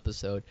in the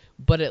episode,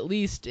 but at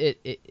least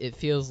it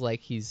feels like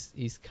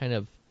he's kind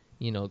of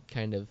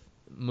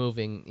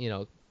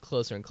moving,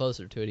 closer and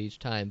closer to it each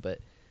time. But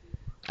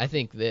I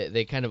think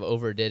they kind of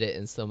overdid it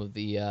in some of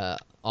the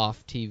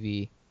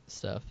off-TV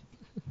stuff.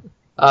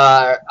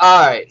 All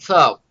right.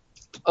 So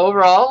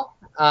overall,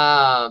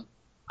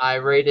 I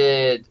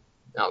rated.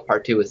 No,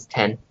 part 2 was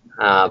 10.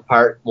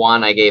 Part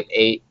 1 I gave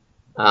 8.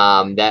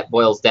 That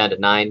boils down to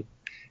 9.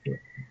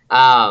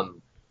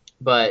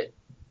 But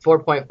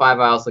 4.5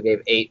 I also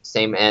gave 8,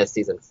 same as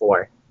season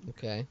 4.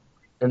 Okay.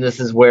 And this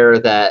is where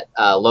that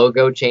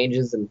logo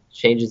changes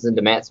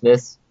into Matt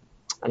Smith's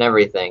and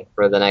everything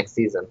for the next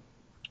season.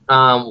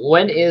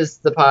 When is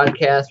the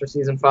podcast for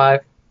season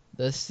 5?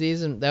 The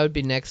season that would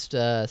be next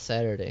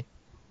Saturday.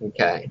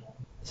 Okay.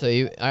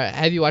 So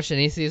have you watched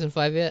any season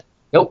 5 yet?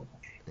 Nope.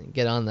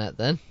 Get on that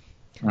then.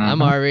 Mm-hmm.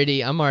 I'm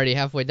already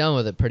halfway done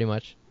with it pretty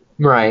much.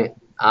 Right.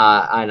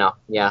 I know.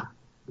 Yeah.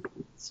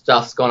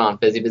 Stuff's going on.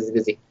 Busy.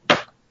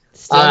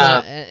 Still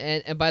not,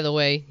 and by the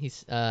way,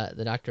 he's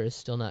the Doctor is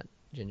still not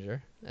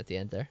ginger at the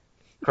end there.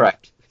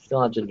 Correct. Still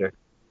not ginger.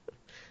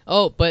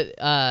 Oh, but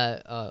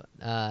crap,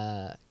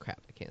 I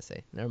can't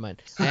say. Never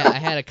mind. I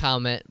had a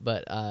comment,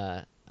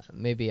 but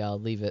maybe I'll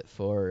leave it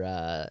for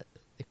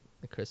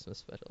the Christmas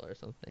special or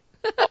something.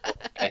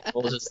 Okay,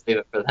 we'll just leave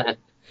it for that.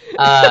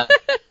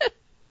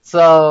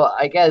 So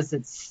I guess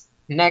it's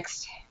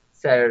next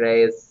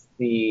Saturday is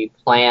the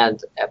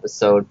planned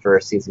episode for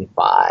season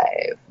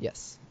 5.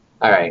 Yes.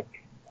 All right.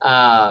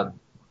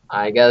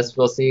 I guess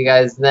we'll see you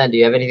guys then. Do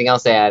you have anything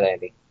else to add,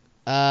 Andy?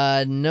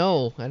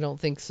 No, I don't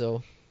think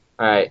so.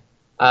 All right.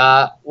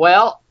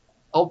 Well,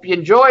 hope you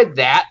enjoyed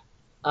that.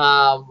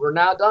 We're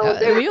now done with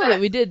David.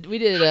 we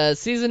did a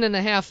season and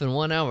a half in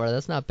 1 hour.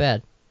 That's not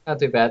bad. Not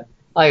too bad.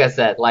 Like I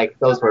said, like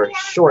those were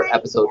short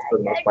episodes for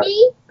the most part.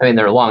 I mean,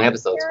 they're long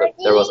episodes, but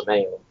there wasn't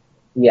many of them.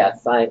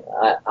 Yes,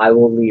 I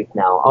will leave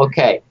now.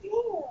 Okay,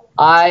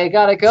 I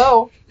gotta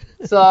go.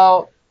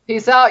 So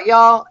peace out,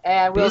 y'all,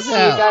 and we'll see you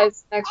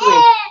guys next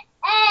week.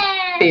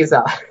 Peace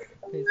out.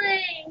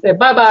 Say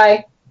bye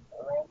bye.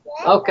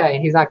 Okay,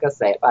 he's not gonna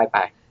say it. Bye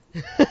bye.